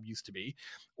job used to be.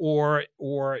 Or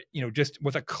just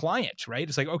with a client, right?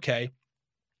 It's like, okay,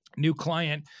 new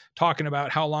client talking about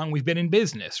how long we've been in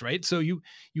business, right? So you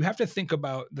have to think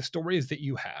about the stories that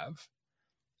you have,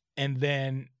 and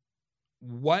then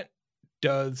what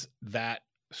does that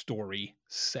story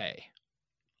say?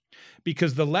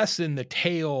 Because the lesson, the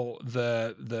tale,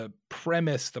 the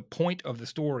premise, the point of the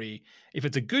story, if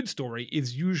it's a good story,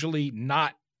 is usually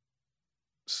not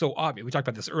so obvious. We talked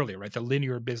about this earlier, right? The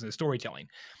linear business storytelling.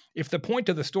 If the point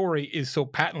of the story is so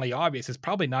patently obvious, it's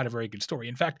probably not a very good story.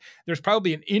 In fact, there's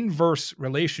probably an inverse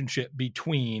relationship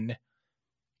between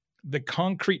the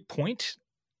concrete point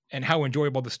and how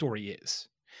enjoyable the story is.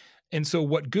 And so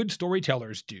what good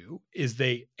storytellers do is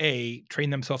they, A, train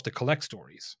themselves to collect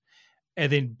stories, and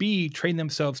then B, train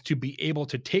themselves to be able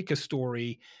to take a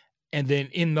story and then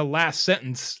in the last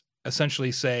sentence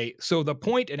essentially say, so the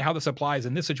point and how this applies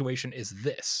in this situation is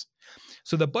this.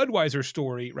 So the Budweiser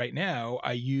story right now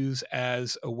I use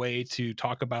as a way to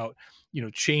talk about,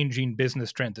 changing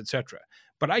business trends, etc.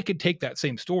 But I could take that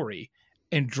same story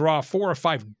and draw 4 or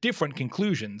 5 different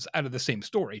conclusions out of the same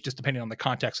story, just depending on the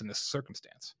context and the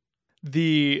circumstance.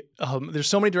 There's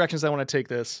so many directions I want to take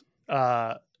this.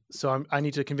 So I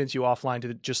need to convince you offline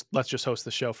to let's just host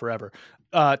the show forever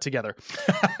together,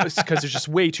 because there's just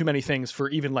way too many things for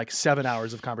even like 7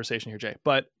 hours of conversation here, Jay.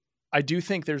 But I do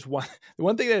think there's the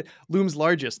one thing that looms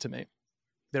largest to me.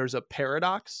 There's a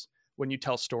paradox when you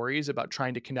tell stories about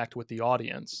trying to connect with the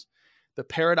audience. The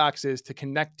paradox is, to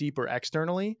connect deeper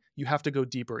externally, you have to go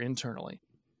deeper internally.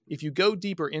 If you go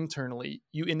deeper internally,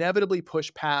 you inevitably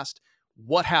push past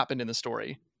what happened in the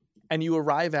story, and you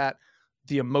arrive at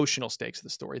the emotional stakes of the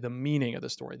story, the meaning of the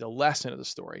story, the lesson of the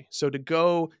story. So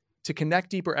to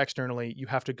connect deeper externally, you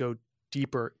have to go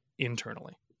deeper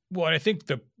internally. Well, and I think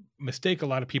the mistake a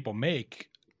lot of people make,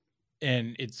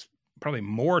 and it's probably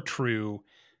more true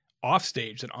off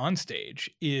stage than on stage,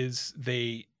 is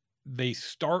they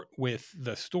start with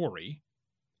the story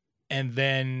and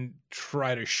then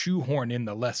try to shoehorn in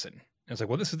the lesson. And it's like,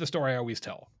 well, this is the story I always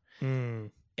tell. And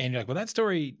you're like, well, that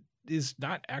story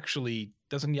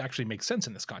doesn't actually make sense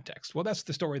in this context. Well, that's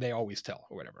the story they always tell,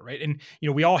 or whatever, right? And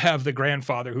we all have the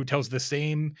grandfather who tells the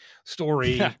same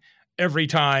story every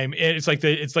time, and it's like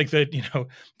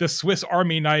the Swiss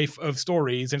Army knife of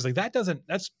stories, and it's like that doesn't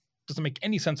make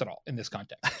any sense at all in this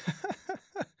context.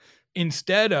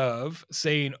 Instead of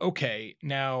saying, okay,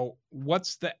 now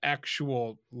what's the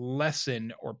actual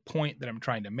lesson or point that I'm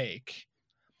trying to make?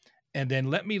 And then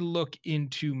let me look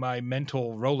into my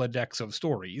mental Rolodex of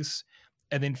stories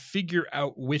and then figure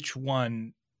out which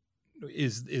one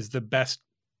is the best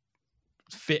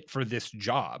fit for this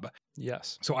job.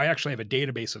 Yes. So I actually have a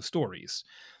database of stories.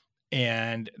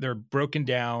 and they're broken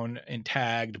down and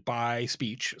tagged by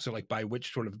speech. So like by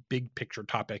which sort of big picture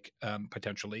topic,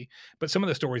 potentially, but some of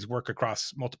the stories work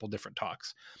across multiple different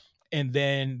talks. And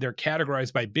then they're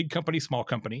categorized by big company, small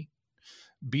company,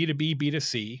 B2B,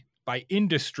 B2C, by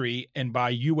industry, and by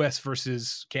US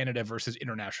versus Canada versus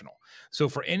international. So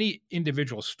for any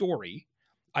individual story,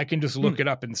 I can just look it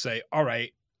up and say, all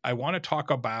right, I want to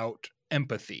talk about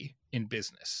empathy in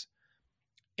business.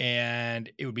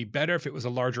 And it would be better if it was a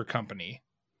larger company.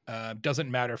 Doesn't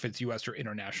matter if it's US or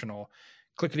international.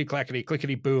 Clickety clackety,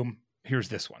 clickety boom. Here's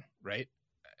this one, right?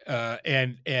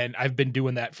 And I've been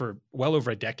doing that for well over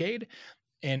a decade.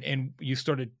 And you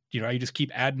started, you just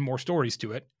keep adding more stories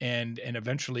to it. And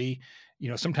eventually,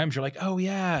 sometimes you're like, oh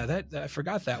yeah, that I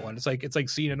forgot that one. It's like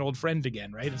seeing an old friend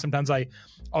again, right? And sometimes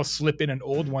I'll slip in an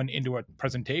old one into a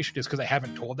presentation just because I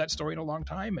haven't told that story in a long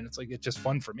time. And it's just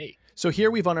fun for me. So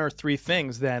here we've unearthed 3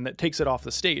 things then that takes it off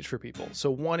the stage for people. So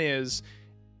one is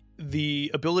the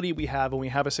ability we have when we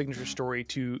have a signature story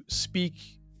to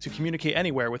communicate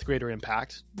anywhere with greater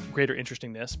impact, greater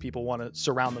interestingness. People want to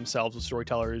surround themselves with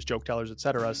storytellers, joke tellers,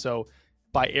 etc. So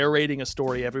by aerating a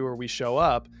story everywhere we show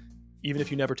up, even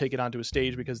if you never take it onto a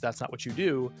stage because that's not what you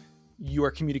do, you are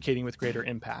communicating with greater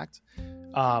impact.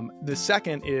 The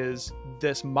second is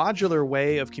this modular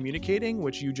way of communicating,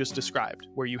 which you just described,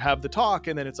 where you have the talk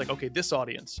and then it's like, okay, this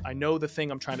audience, I know the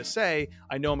thing I'm trying to say,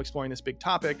 I know I'm exploring this big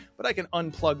topic, but I can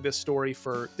unplug this story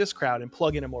for this crowd and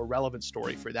plug in a more relevant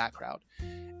story for that crowd.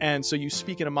 And so you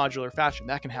speak in a modular fashion.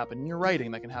 That can happen in your writing,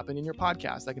 that can happen in your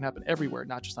podcast, that can happen everywhere,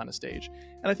 not just on a stage.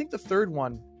 And I think the third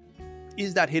one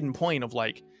is that hidden point of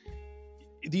like,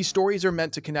 these stories are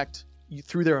meant to connect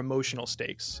through their emotional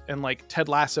stakes. And like Ted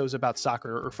Lasso's about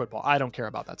soccer or football. I don't care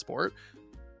about that sport.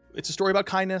 It's a story about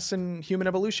kindness and human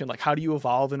evolution. Like, how do you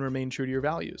evolve and remain true to your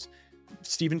values?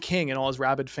 Stephen King and all his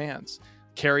rabid fans.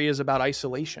 Carrie is about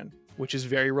isolation, which is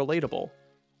very relatable.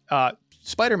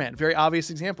 Spider-Man, very obvious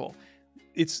example.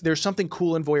 There's something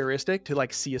cool and voyeuristic to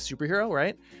like see a superhero,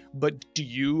 right? But do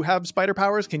you have spider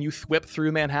powers? Can you whip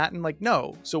through Manhattan? Like,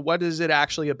 no. So what is it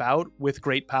actually about? With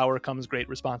great power comes great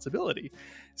responsibility.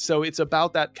 So it's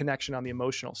about that connection on the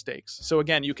emotional stakes. So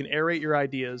again, you can aerate your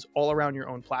ideas all around your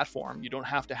own platform. You don't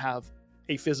have to have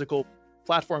a physical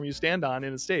platform you stand on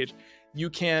in a stage. You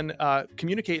can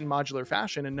communicate in modular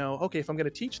fashion and know, okay, if I'm going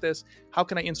to teach this, how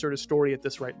can I insert a story at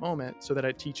this right moment so that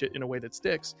I teach it in a way that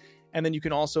sticks? And then you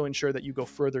can also ensure that you go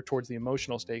further towards the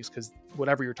emotional stakes, because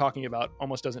whatever you're talking about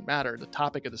almost doesn't matter. The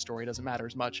topic of the story doesn't matter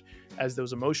as much as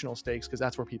those emotional stakes, because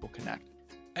that's where people connect.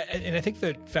 And I think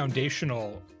the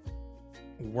foundational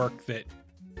work that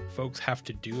folks have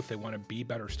to do if they want to be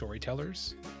better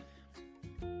storytellers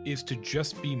is to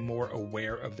just be more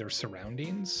aware of their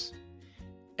surroundings,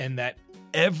 and that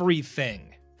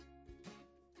everything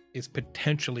is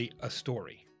potentially a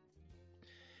story.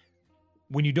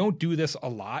 When you don't do this a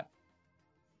lot,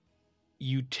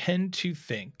 you tend to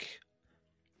think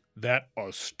that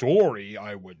a story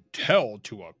I would tell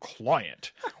to a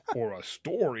client or a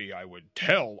story I would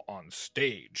tell on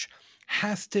stage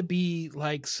has to be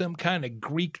like some kind of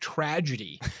Greek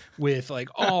tragedy with like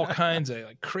all kinds of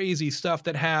like crazy stuff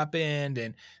that happened.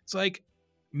 And it's like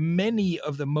many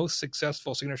of the most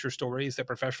successful signature stories that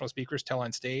professional speakers tell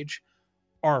on stage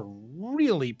are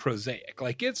really prosaic.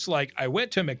 Like, it's like, I went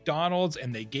to McDonald's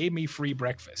and they gave me free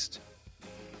breakfast.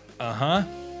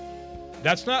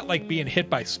 That's not like being hit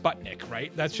by Sputnik,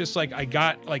 right? That's just like, I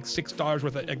got like $6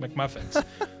 worth of Egg McMuffins.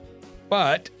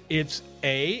 But it's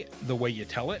A, the way you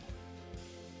tell it,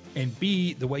 and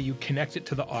B, the way you connect it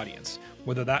to the audience.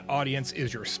 Whether that audience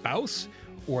is your spouse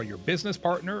or your business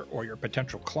partner or your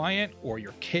potential client or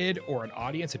your kid or an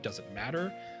audience, it doesn't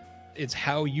matter. It's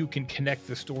how you can connect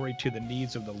the story to the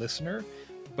needs of the listener.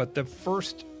 But the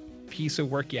first piece of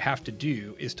work you have to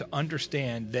do is to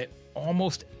understand that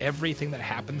almost everything that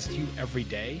happens to you every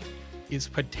day is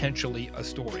potentially a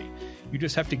story. You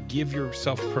just have to give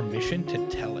yourself permission to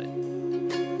tell it.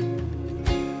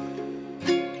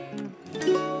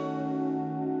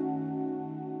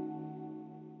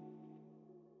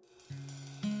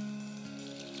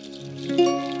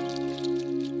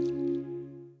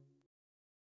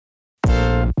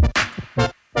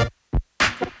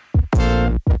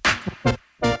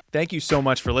 Thank you so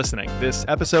much for listening. This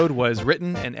episode was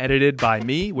written and edited by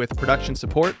me with production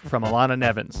support from Alana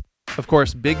Nevins. Of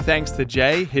course, big thanks to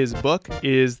Jay. His book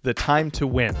is The Time to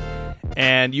Win.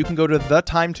 And you can go to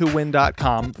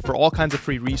thetimetoWin.com for all kinds of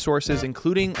free resources,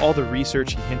 including all the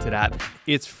research he hinted at.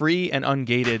 It's free and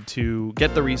ungated to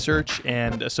get the research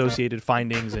and associated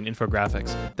findings and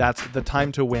infographics. That's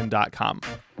thetimetoWin.com.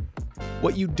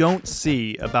 What you don't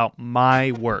see about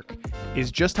my work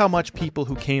is just how much people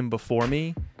who came before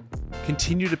me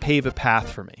continue to pave a path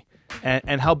for me,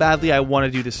 and how badly I want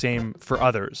to do the same for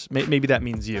others. Maybe that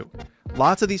means you.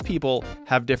 Lots of these people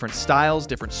have different styles,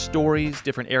 different stories,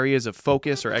 different areas of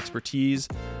focus or expertise.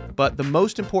 But the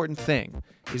most important thing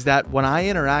is that when I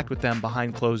interact with them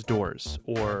behind closed doors,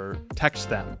 or text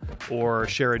them, or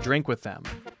share a drink with them,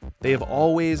 they have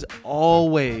always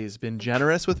been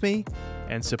generous with me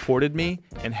and supported me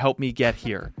and helped me get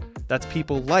here. That's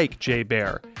people like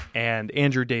Baer and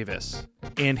Andrew Davis,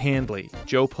 Ann Handley,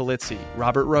 Joe Polizzi,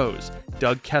 Robert Rose,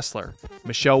 Doug Kessler,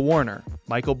 Michelle Warner,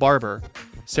 Michael Barber,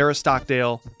 Sarah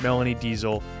Stockdale, Melanie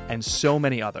Diesel, and so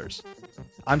many others.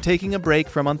 I'm taking a break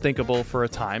from Unthinkable for a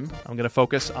time. I'm going to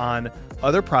focus on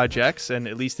other projects and,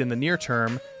 at least in the near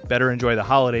term, better enjoy the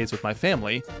holidays with my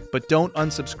family. But don't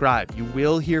unsubscribe. You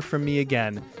will hear from me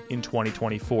again in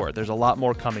 2024. There's a lot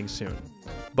more coming soon.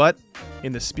 But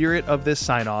in the spirit of this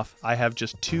sign-off, I have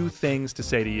just 2 things to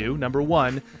say to you. Number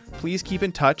 1, please keep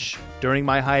in touch during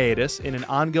my hiatus in an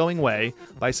ongoing way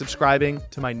by subscribing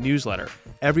to my newsletter.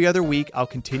 Every other week, I'll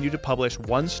continue to publish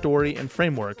one story and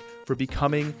framework for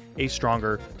becoming a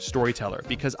stronger storyteller,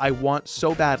 because I want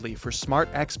so badly for smart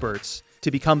experts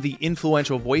to become the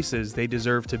influential voices they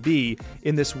deserve to be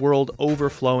in this world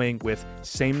overflowing with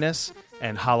sameness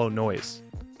and hollow noise.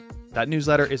 That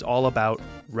newsletter is all about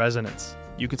resonance.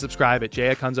 You can subscribe at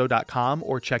jacunzo.com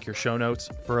or check your show notes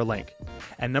for a link.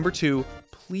 And number 2,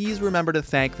 please remember to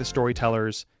thank the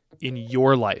storytellers in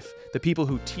your life, the people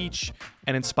who teach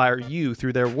and inspire you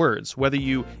through their words, whether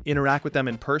you interact with them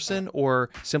in person or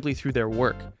simply through their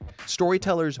work.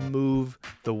 Storytellers move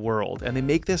the world, and they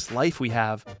make this life we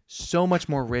have so much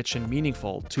more rich and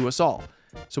meaningful to us all.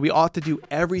 So we ought to do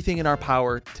everything in our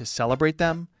power to celebrate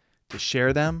them, to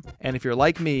share them, and if you're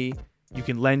like me, you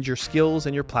can lend your skills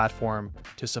and your platform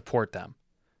to support them.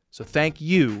 So thank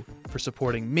you for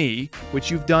supporting me, which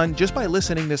you've done just by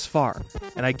listening this far.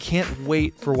 And I can't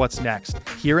wait for what's next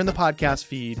here in the podcast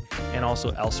feed and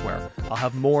also elsewhere. I'll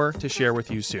have more to share with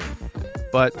you soon.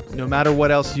 But no matter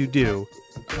what else you do,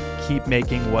 keep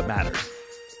making what matters.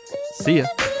 See ya.